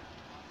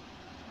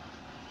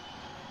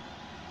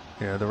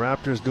 Yeah, the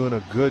Raptors doing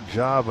a good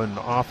job on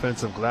the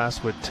offensive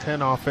glass with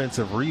 10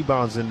 offensive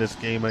rebounds in this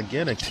game.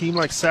 Again, a team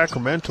like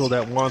Sacramento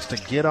that wants to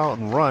get out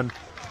and run,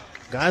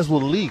 guys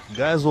will leak.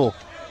 Guys will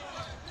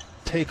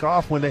take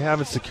off when they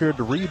haven't secured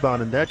the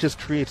rebound, and that just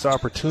creates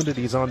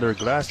opportunities on their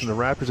glass, and the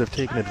Raptors have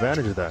taken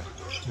advantage of that.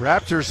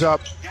 Raptors up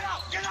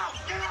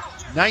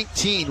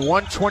 19,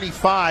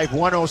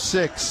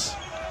 125-106.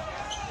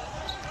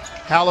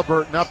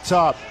 Halliburton up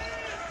top.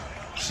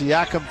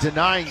 Siakam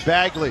denying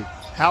Bagley.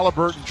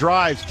 Halliburton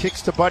drives,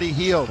 kicks to Buddy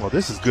Hield. Well,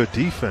 this is good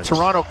defense.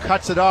 Toronto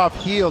cuts it off.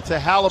 Hield to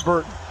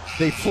Halliburton.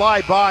 They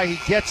fly by. He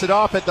gets it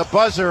off at the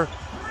buzzer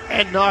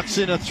and knocks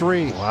in a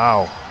 3.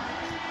 Wow.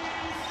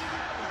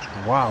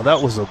 Wow,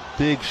 that was a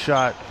big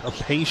shot, a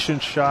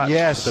patient shot.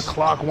 Yes. The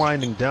clock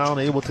winding down,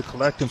 able to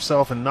collect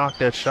himself and knock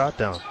that shot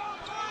down.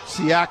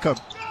 Siakam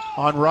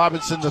on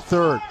Robinson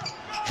III.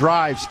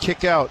 Drives,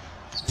 kick out.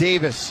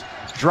 Davis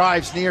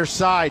drives near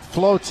side,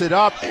 floats it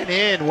up and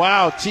in.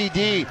 Wow,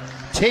 TD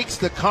takes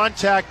the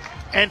contact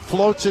and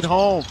floats it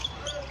home.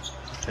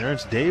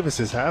 Terrence Davis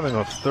is having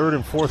a third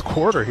and fourth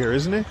quarter here,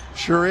 isn't he?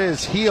 Sure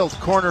is. Hield,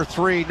 corner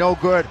 3, no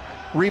good.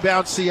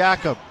 Rebound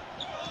Siakam.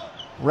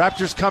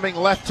 Raptors coming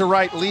left to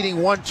right, leading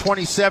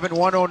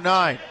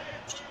 127-109.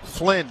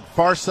 Flynn,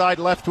 far side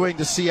left wing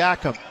to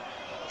Siakam.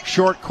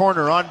 Short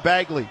corner on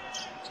Bagley.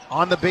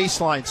 On the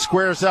baseline,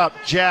 squares up,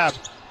 jab,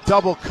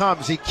 double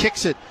comes, he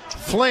kicks it.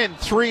 Flynn,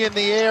 3 in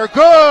the air,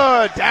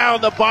 good!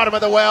 Down the bottom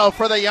of the well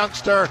for the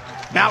youngster,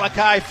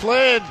 Malachi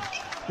Flynn.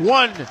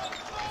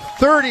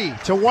 130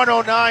 to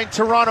 109.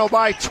 Toronto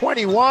by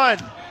 21.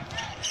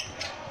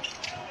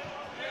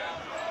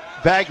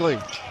 Bagley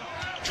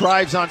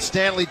drives on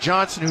Stanley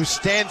Johnson, who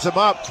stands him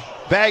up.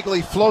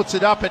 Bagley floats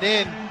it up and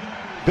in.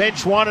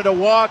 Bench wanted a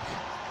walk,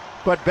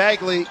 but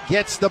Bagley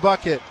gets the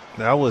bucket.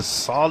 That was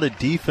solid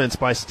defense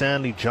by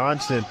Stanley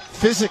Johnson.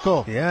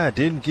 Physical. Yeah,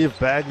 didn't give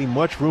Bagley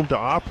much room to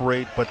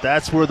operate, but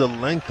that's where the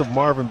length of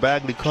Marvin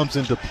Bagley comes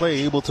into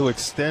play, able to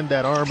extend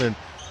that arm and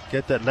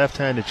get that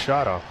left-handed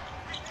shot off.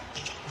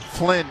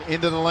 Flynn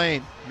into the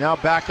lane. Now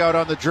back out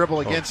on the dribble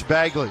against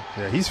Bagley.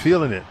 Yeah, he's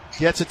feeling it.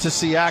 Gets it to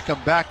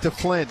Siakam. Back to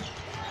Flynn.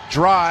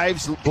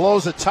 Drives,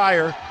 blows a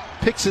tire,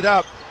 picks it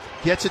up,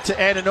 gets it to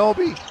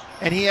Anunoby,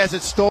 and he has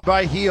it stolen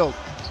by Hield.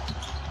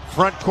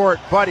 Front court,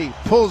 Buddy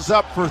pulls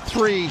up for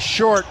three,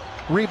 short,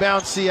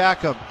 rebound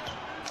Siakam.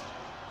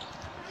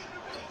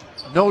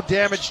 No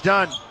damage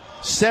done.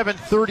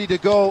 7:30 to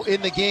go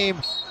in the game.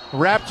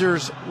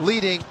 Raptors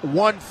leading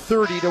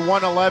 130 to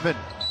 111.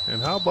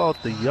 And how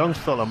about the young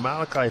fella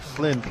Malachi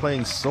Flynn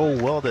playing so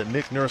well that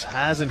Nick Nurse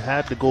hasn't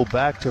had to go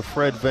back to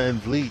Fred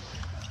VanVleet.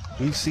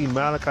 We've seen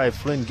Malachi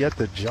Flynn get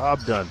the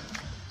job done.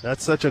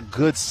 That's such a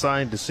good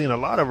sign to see. And a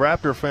lot of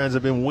Raptor fans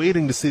have been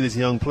waiting to see this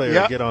young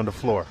player get on the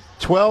floor.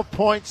 12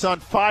 points on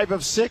 5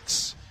 of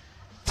 6.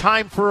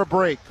 Time for a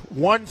break.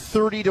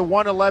 130 to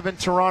 111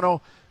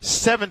 Toronto.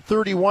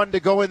 7:31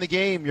 to go in the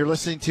game. You're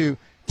listening to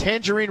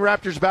Tangerine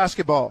Raptors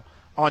basketball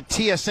on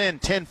TSN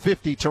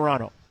 1050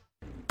 Toronto.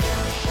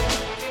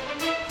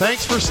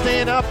 Thanks for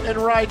staying up and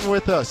riding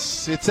with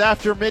us. It's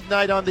after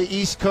midnight on the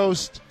East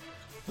Coast.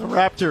 The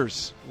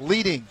Raptors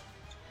leading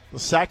the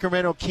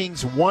Sacramento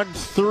Kings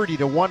 130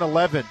 to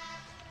 111.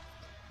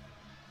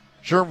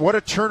 Sherm, what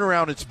a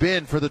turnaround it's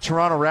been for the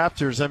Toronto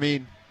Raptors. I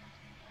mean,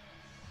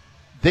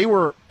 they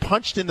were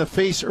punched in the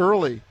face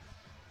early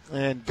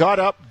and got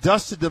up,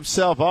 dusted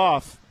themselves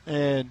off,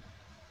 and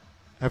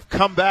have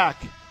come back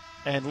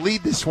and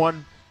lead this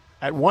one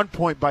at one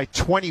point by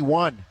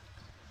 21.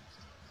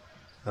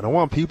 I don't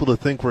want people to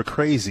think we're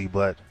crazy,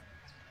 but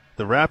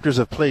the Raptors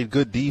have played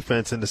good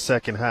defense in the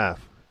second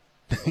half.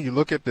 You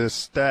look at the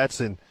stats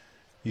and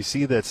you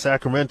see that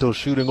Sacramento's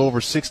shooting over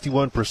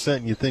 61%,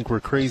 and you think we're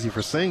crazy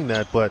for saying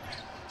that, but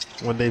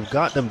when they've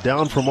got them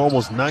down from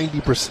almost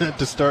 90%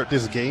 to start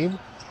this game,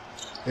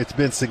 it's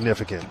been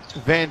significant.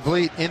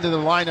 VanVleet into the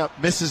lineup,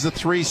 misses the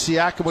three.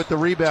 Siakam with the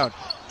rebound.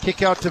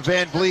 Kick out to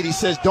VanVleet. He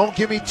says, don't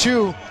give me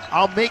two.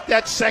 I'll make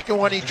that second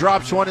one. He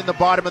drops one in the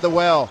bottom of the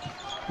well.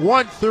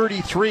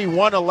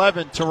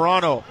 133-111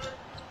 Toronto.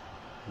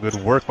 Good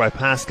work by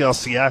Pascal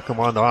Siakam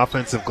on the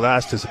offensive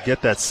glass to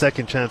get that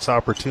second chance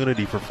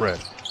opportunity for Fred.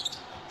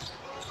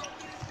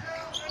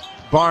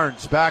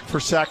 Barnes back for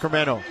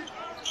Sacramento.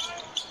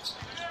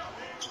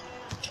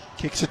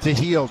 Kicks it to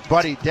Hield.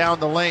 Buddy down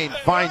the lane.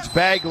 Finds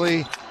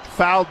Bagley.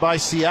 Fouled by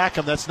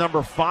Siakam. That's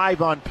number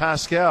 5 on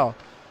Pascal.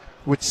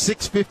 With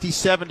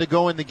 6:57 to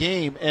go in the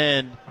game.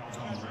 And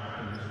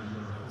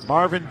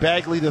Marvin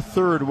Bagley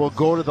III will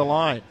go to the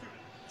line.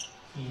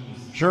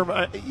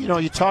 Sure,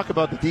 you talk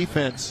about the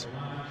defense.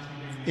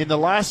 In the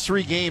last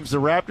 3 games,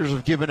 the Raptors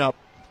have given up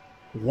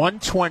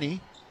 120,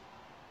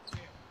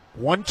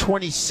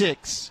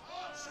 126,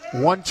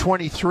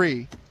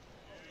 123.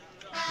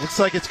 Looks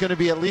like it's going to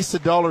be at least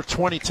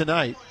 $1.20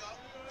 tonight.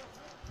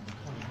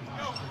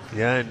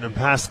 Yeah, and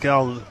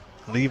Pascal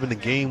leaving the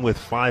game with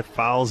 5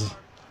 fouls.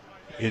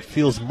 It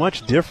feels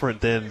much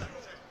different than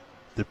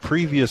the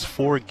previous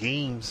 4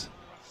 games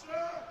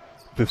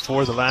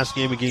before the last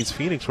game against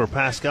Phoenix, where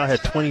Pascal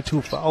had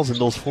 22 fouls in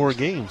those 4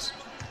 games.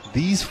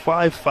 These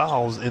 5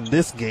 fouls in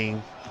this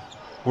game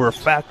were a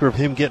factor of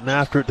him getting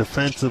after it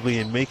defensively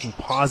and making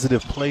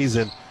positive plays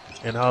and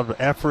out of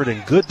effort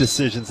and good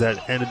decisions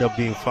that ended up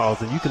being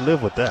fouls, and you can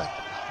live with that.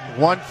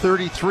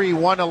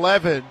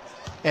 133-111,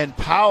 and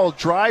Powell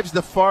drives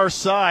the far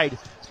side,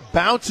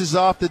 bounces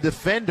off the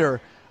defender.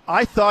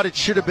 I thought it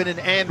should have been an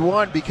and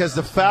one because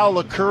the foul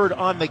occurred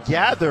on the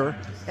gather,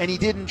 and he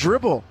didn't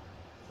dribble.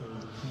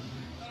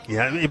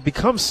 Yeah, it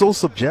becomes so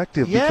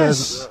subjective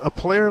because a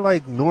player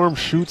like Norm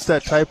shoots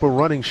that type of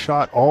running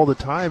shot all the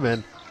time,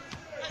 and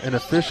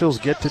officials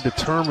get to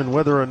determine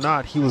whether or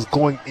not he was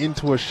going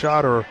into a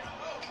shot or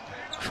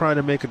trying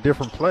to make a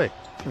different play.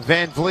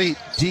 VanVleet,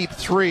 deep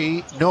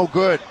 3, no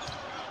good.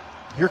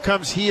 Here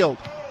comes Hield.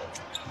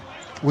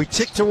 We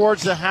tick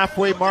towards the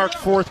halfway mark,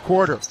 4th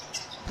quarter.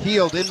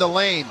 Hield in the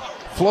lane,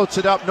 floats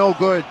it up, no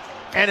good.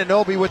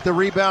 Anunoby with the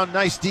rebound,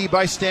 nice D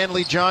by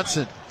Stanley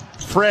Johnson.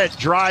 Fred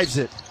drives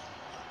it.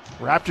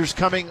 Raptors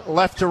coming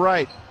left to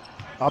right.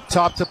 Up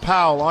top to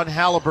Powell on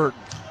Halliburton.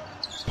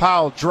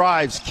 Powell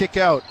drives, kick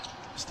out.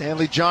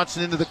 Stanley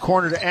Johnson into the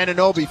corner to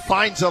Anunoby.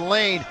 Finds a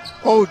lane.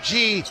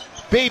 OG,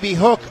 baby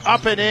hook,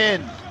 up and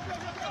in.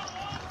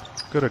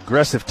 Good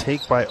aggressive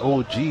take by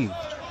OG.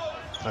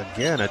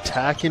 Again,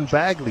 attacking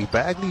Bagley.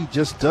 Bagley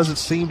just doesn't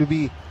seem to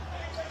be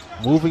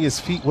moving his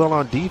feet well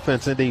on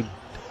defense, and they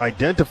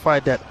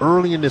identified that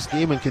early in this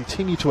game and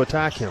continue to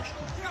attack him.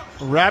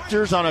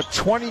 Raptors on a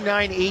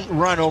 29-8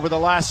 run over the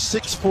last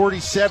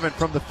 6:47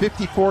 from the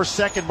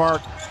 54-second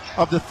mark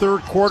of the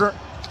 3rd quarter.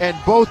 and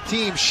both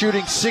teams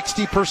shooting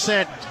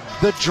 60%.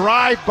 The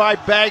drive by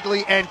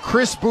Bagley, and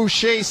Chris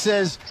Boucher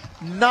says,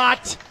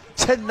 "Not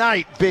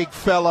tonight, big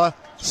fella."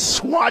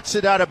 Swats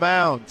it out of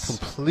bounds.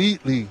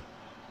 Completely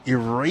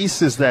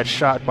erases that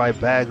shot by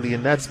Bagley,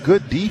 and that's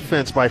good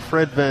defense by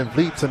Fred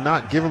VanVleet to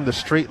not give him the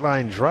straight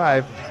line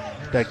drive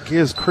that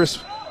gives Chris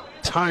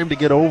time to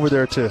get over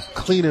there to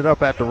clean it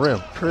up at the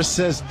rim. Chris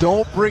says,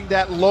 "Don't bring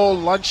that low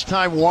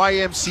lunchtime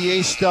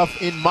YMCA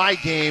stuff in my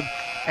game."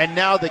 And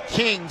now the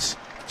Kings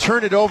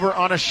turn it over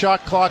on a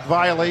shot clock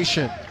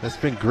violation. That's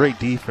been great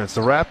defense.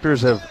 The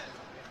Raptors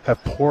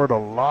have poured a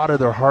lot of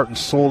their heart and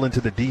soul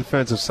into the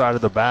defensive side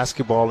of the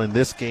basketball in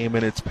this game,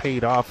 and it's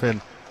paid off.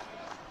 And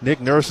Nick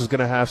Nurse is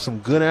going to have some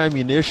good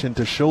ammunition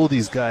to show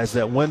these guys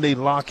that when they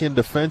lock in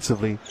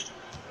defensively,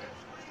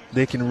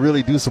 they can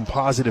really do some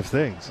positive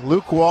things.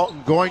 Luke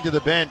Walton going to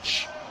the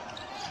bench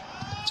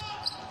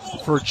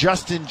for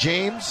Justin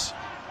James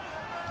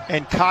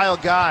and Kyle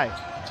Guy.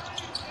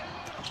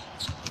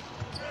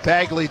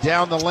 Bagley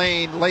down the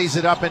lane, lays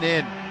it up and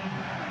in.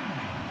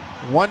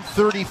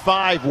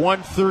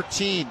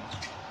 135-113.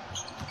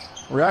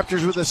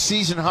 Raptors with a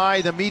season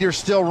high. The meter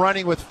still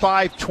running with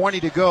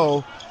 5:20 to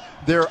go.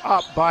 They're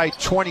up by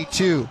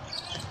 22.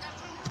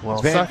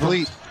 Well,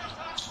 VanVleet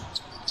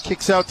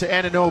kicks out to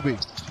Anunoby.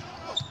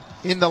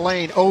 In the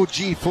lane,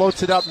 OG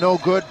floats it up, no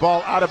good.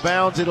 Ball out of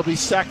bounds. It'll be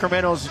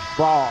Sacramento's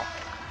ball.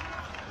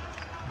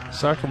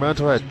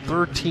 Sacramento had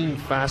 13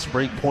 fast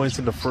break points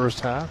in the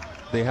first half.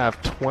 They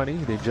have 20.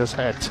 They just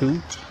had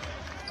 2.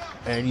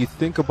 And you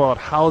think about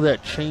how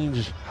that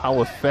changed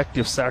how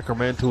effective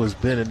Sacramento has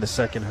been in the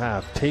second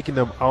half, taking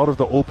them out of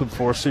the open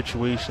floor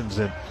situations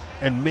and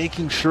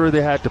making sure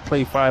they had to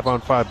play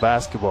 5-on-5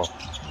 basketball.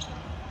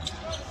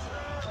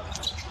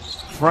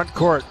 Front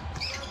court.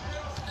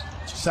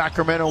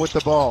 Sacramento with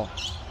the ball.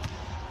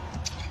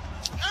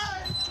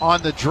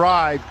 On the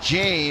drive,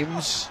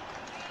 James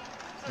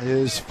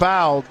is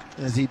fouled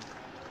as he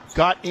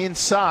got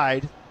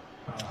inside.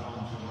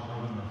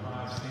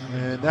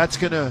 And that's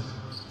going to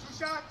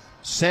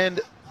send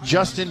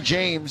Justin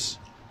James,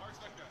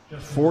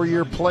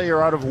 4-year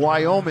player out of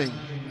Wyoming.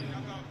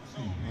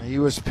 He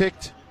was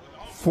picked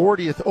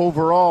 40th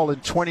overall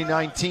in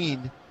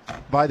 2019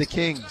 by the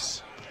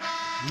Kings.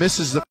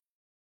 Misses the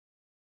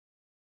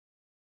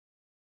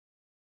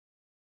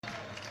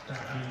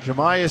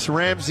Jahmias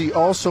Ramsey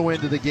also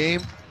into the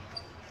game.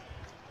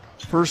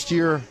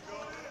 First-year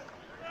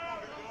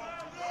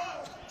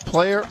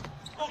player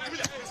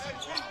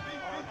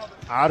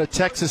out of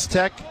Texas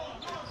Tech.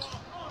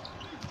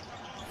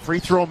 Free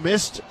throw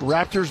missed.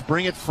 Raptors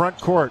bring it front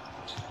court.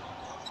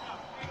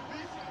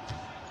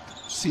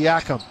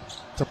 Siakam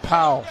to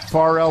Powell.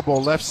 Far elbow,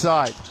 left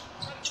side.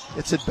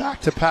 Gets it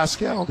back to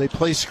Pascal. They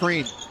play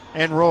screen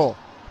and roll.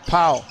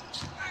 Powell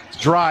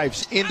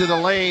drives into the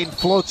lane,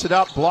 floats it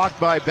up, blocked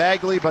by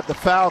Bagley, but the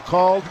foul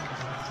called.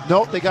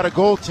 Nope, they got a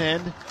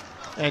goaltend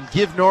and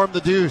give Norm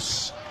the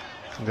deuce.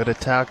 Good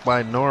attack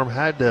by Norm.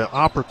 Had the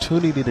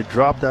opportunity to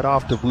drop that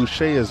off to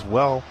Boucher as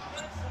well.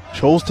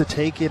 Chose to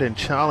take it and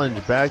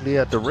challenge Bagley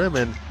at the rim,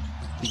 and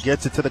he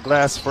gets it to the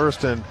glass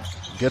first and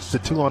gets the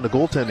 2 on the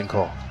goaltending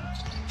call.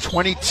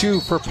 22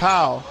 for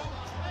Powell.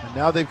 And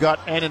now they've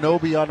got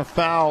Anunoby on a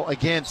foul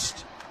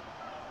against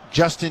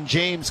Justin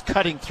James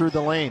cutting through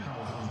the lane.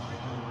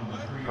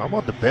 How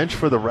about the bench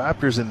for the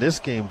Raptors in this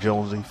game,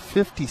 Jonesy?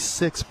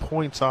 56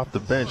 points off the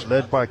bench,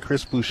 led by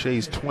Chris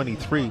Boucher's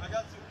 23.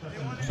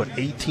 But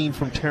 18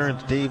 from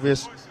Terrence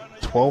Davis,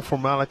 12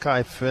 from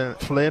Malachi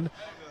Flynn.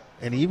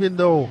 And even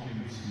though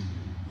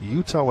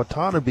Yuta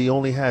Watanabe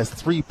only has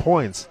 3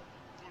 points,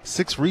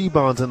 6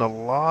 rebounds, and a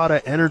lot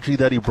of energy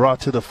that he brought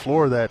to the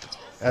floor that,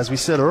 as we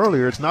said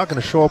earlier, it's not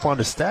going to show up on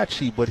the stat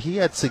sheet, but he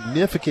had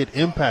significant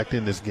impact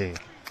in this game.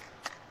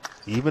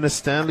 Even as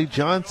Stanley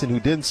Johnson, who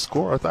didn't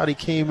score, I thought he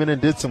came in and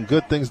did some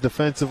good things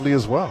defensively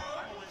as well.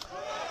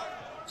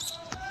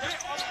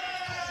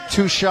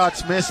 2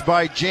 shots missed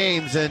by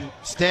James, and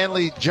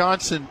Stanley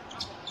Johnson,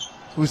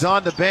 who's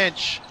on the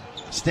bench,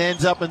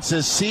 stands up and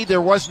says, "See,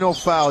 there was no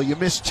foul. You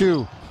missed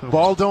 2.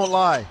 Ball don't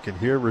lie." You can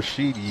hear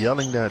Rashid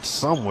yelling that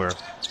somewhere.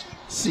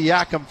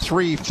 Siakam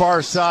 3,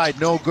 far side,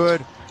 no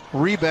good.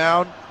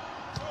 Rebound.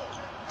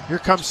 Here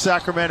comes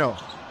Sacramento.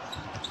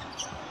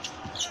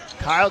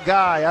 Kyle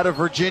Guy out of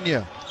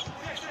Virginia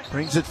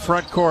brings it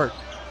front court.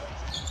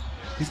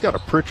 He's got a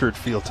Pritchard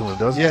feel to him,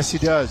 doesn't he? Yes, he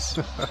does.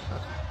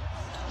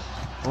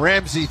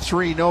 Ramsey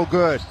 3, no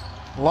good.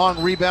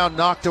 Long rebound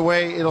knocked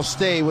away. It'll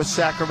stay with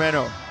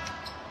Sacramento.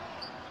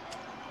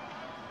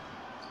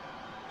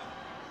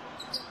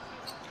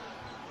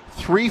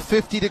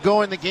 .350 to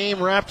go in the game.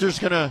 Raptors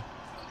going to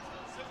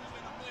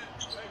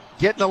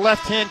get in the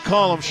left-hand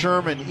column,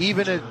 Sherman,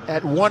 even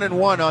at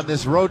 1-1 on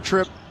this road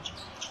trip.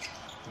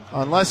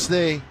 Unless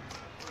they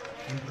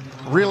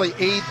really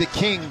aid the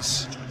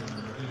Kings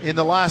in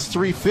the last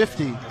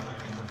 .350.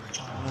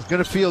 It's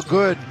going to feel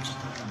good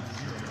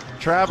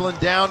traveling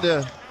down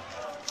to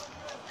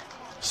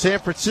San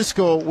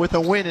Francisco with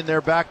a win in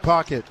their back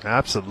pocket.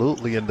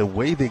 Absolutely, and the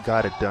way they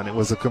got it done, it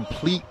was a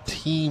complete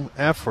team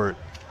effort.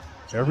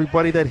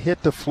 Everybody that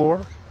hit the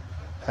floor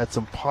had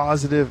some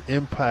positive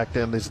impact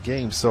on this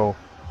game. So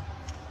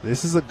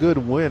this is a good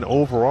win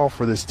overall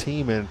for this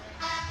team, and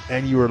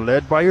you were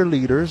led by your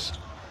leaders,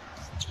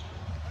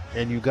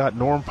 and you got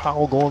Norm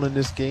Powell going in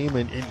this game,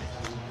 and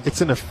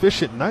it's an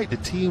efficient night. The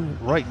team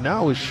right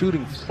now is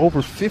shooting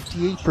over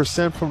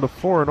 58% from the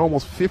floor and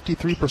almost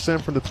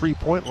 53% from the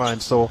three-point line.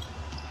 So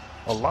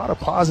a lot of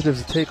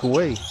positives to take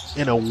away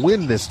in a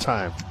win this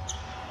time.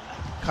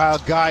 Kyle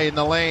Guy in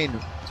the lane,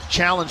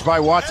 challenged by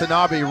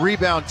Watanabe.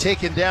 Rebound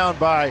taken down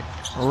by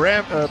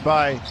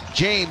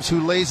James,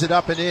 who lays it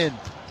up and in.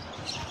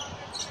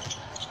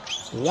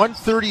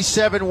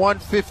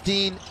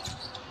 137-115.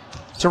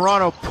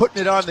 Toronto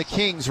putting it on the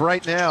Kings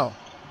right now.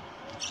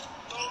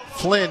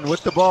 Flynn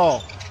with the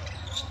ball.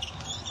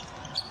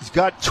 He's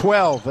got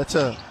 12. That's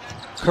a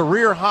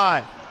career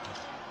high.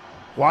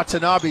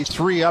 Watanabe,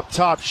 three up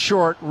top,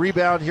 short.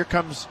 Rebound, here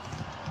comes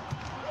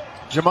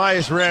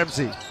Jahmias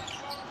Ramsey.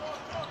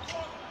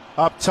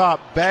 Up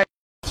top, back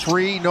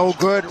three, no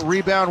good.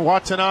 Rebound,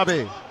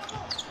 Watanabe.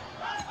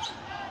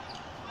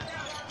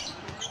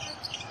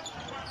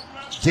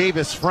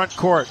 Davis, front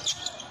court.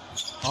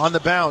 On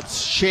the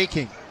bounce,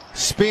 shaking.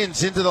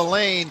 Spins into the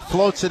lane,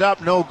 floats it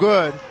up, no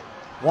good.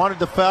 Wanted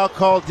the foul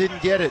call,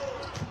 didn't get it.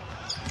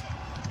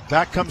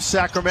 Back comes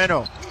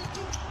Sacramento.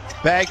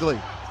 Bagley,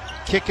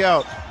 kick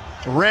out.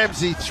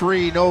 Ramsey,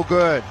 three, no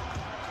good.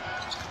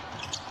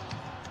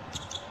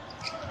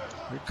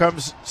 Here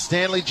comes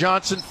Stanley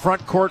Johnson,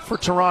 front court for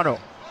Toronto.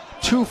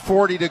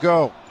 2:40 to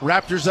go.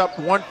 Raptors up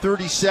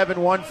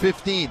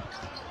 137-115.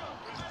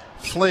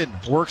 Flynn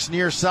works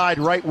near side,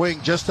 right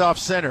wing, just off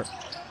center.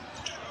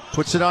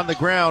 Puts it on the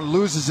ground,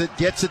 loses it,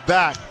 gets it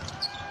back.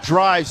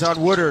 Drives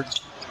on Woodard.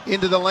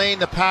 Into the lane,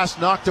 the pass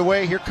knocked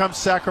away. Here comes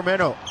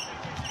Sacramento.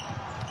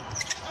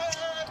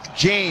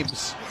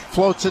 James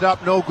floats it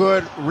up, no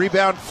good.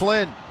 Rebound,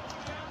 Flynn.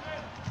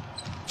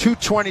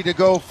 2:20 to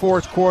go,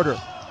 fourth quarter.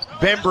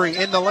 Bembry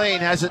in the lane,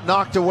 has it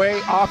knocked away,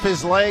 off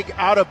his leg,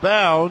 out of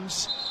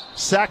bounds.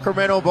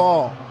 Sacramento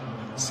ball.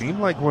 Seemed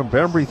like when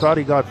Bembry thought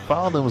he got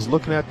fouled and was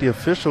looking at the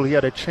official, he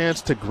had a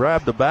chance to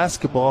grab the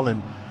basketball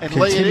and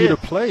continue to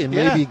play and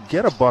maybe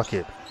get a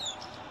bucket.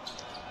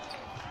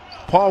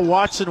 Paul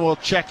Watson will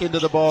check into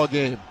the ball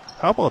game.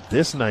 How about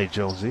this night,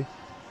 Jonesy?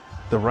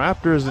 The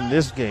Raptors in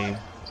this game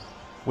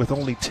with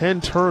only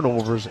 10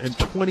 turnovers and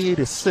 28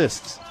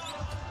 assists.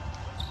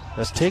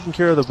 That's taking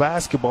care of the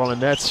basketball,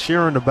 and that's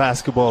sharing the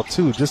basketball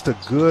too. Just a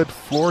good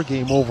floor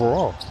game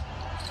overall.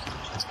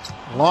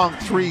 Long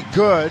three,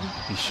 good.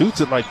 He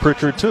shoots it like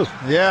Pritchard too.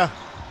 Yeah,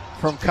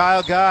 from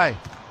Kyle Guy.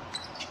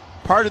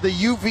 Part of the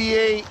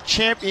UVA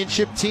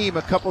championship team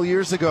a couple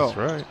years ago. That's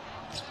right.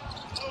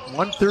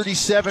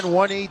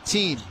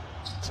 137-118.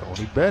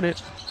 Tony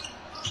Bennett.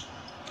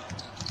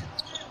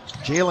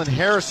 Jalen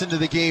Harris into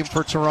the game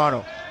for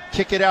Toronto.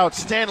 Kick it out.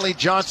 Stanley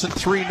Johnson,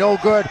 three, no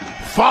good.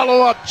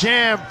 Follow-up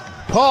jam.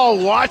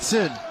 Paul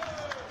Watson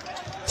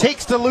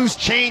takes the loose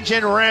change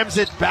and rams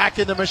it back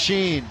in the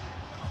machine.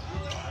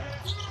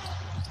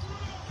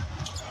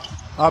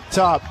 Up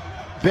top,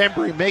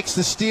 Bembry makes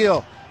the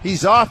steal.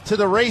 He's off to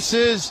the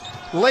races,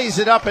 lays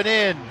it up and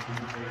in.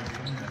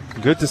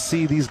 Good to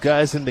see these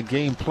guys in the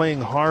game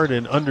playing hard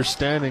and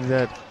understanding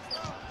that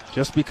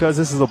just because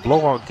this is a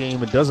blowout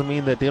game, it doesn't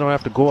mean that they don't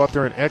have to go out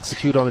there and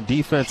execute on the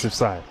defensive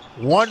side.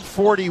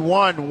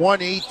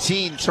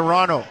 141-118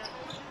 Toronto.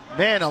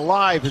 Man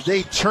alive, did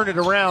they turn it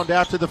around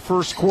after the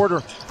first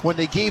quarter when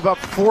they gave up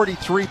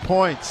 43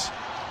 points.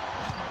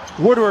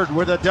 Woodward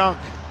with a dunk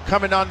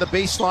coming on the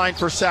baseline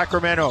for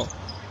Sacramento.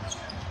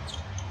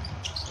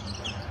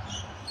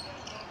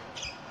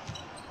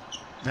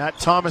 Matt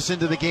Thomas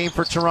into the game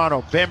for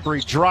Toronto.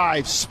 Bembry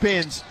drives,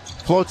 spins,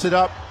 floats it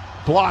up,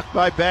 blocked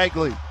by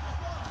Bagley.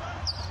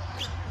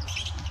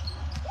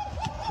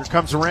 Here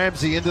comes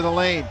Ramsey into the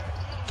lane.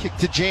 Kick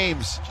to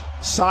James.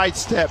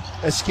 Sidestep,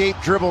 escape,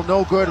 dribble,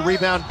 no good.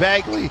 Rebound,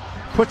 Bagley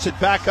puts it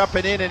back up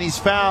and in, and he's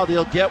fouled.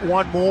 He'll get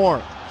one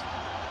more.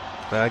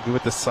 Bagley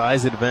with the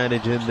size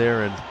advantage in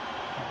there and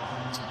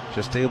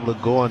just able to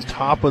go on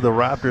top of the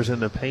Raptors in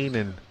the paint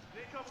and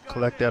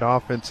collect that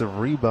offensive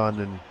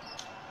rebound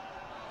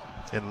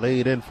and lay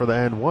it in for the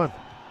and one.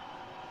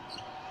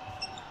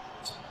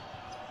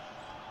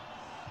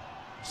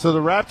 So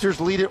the Raptors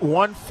lead at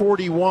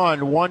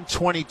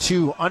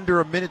 141-122, under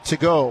a minute to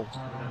go.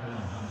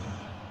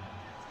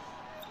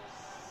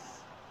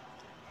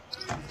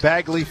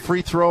 Bagley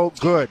free throw,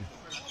 good.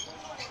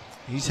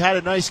 He's had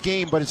a nice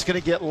game, but it's going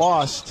to get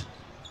lost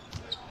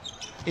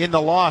in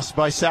the loss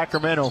by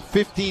Sacramento.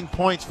 15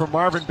 points for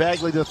Marvin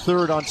Bagley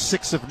III on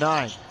 6 of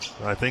 9.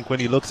 I think when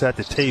he looks at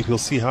the tape, he'll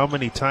see how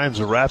many times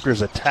the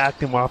Raptors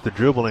attacked him off the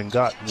dribble and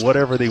got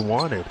whatever they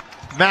wanted.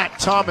 Matt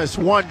Thomas,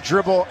 one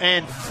dribble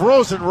and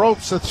frozen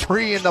ropes, a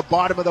three in the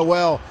bottom of the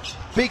well.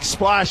 Big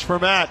splash for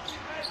Matt.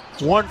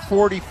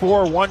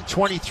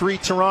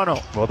 144-123 Toronto.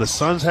 Well, the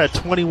Suns had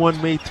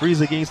 21 made threes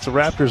against the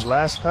Raptors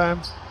last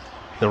time.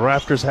 The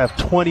Raptors have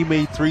 20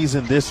 made threes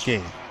in this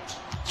game.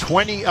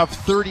 20 of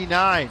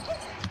 39.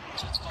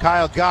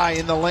 Kyle Guy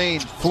in the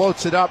lane,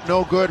 floats it up,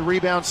 no good.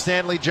 Rebound,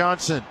 Stanley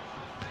Johnson.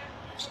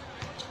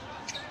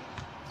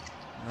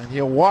 And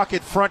he'll walk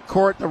it front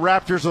court. The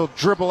Raptors will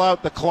dribble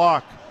out the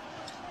clock.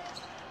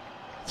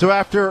 So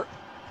after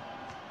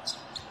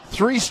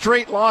 3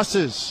 straight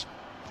losses,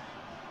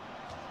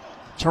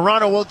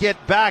 Toronto will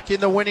get back in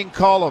the winning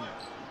column.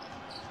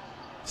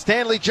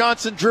 Stanley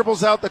Johnson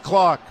dribbles out the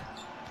clock.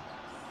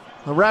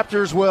 The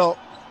Raptors will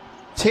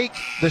take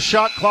the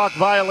shot clock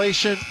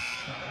violation,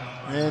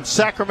 and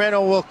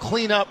Sacramento will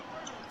clean up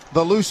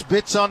the loose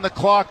bits on the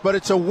clock, but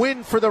it's a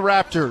win for the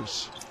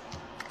Raptors.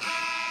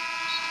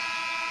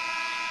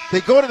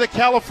 They go to the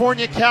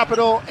California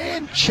Capitol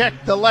and check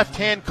the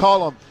left-hand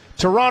column.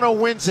 Toronto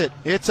wins it.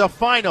 It's a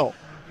final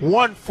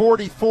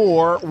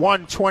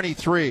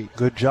 144-123.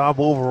 Good job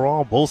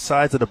overall. Both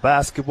sides of the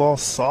basketball.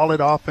 Solid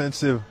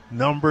offensive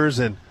numbers,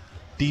 and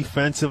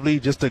defensively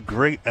just a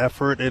great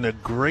effort and a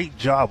great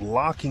job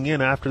locking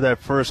in after that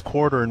first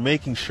quarter and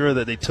making sure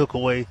that they took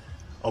away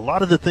a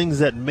lot of the things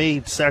that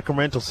made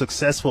Sacramento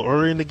successful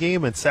early in the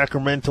game, and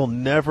Sacramento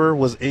never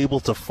was able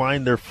to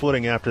find their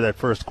footing after that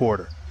first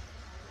quarter.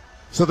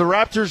 So the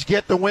Raptors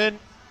get the win,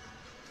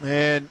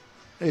 and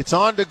it's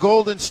on to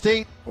Golden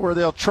State, where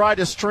they'll try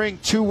to string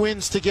 2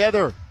 wins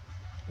together.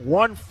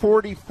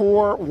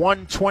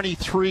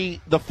 144-123,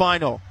 the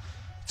final.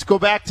 Let's go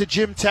back to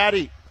Jim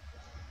Taddy.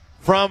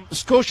 From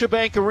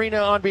Scotiabank Arena,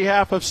 on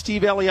behalf of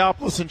Steve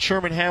Eliopoulos and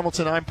Sherman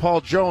Hamilton, I'm Paul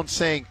Jones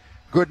saying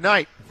good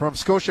night from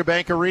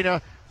Scotiabank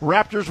Arena.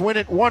 Raptors win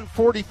it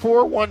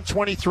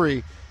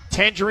 144-123.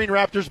 Tangerine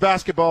Raptors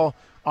basketball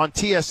on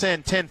TSN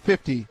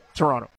 1050 Toronto.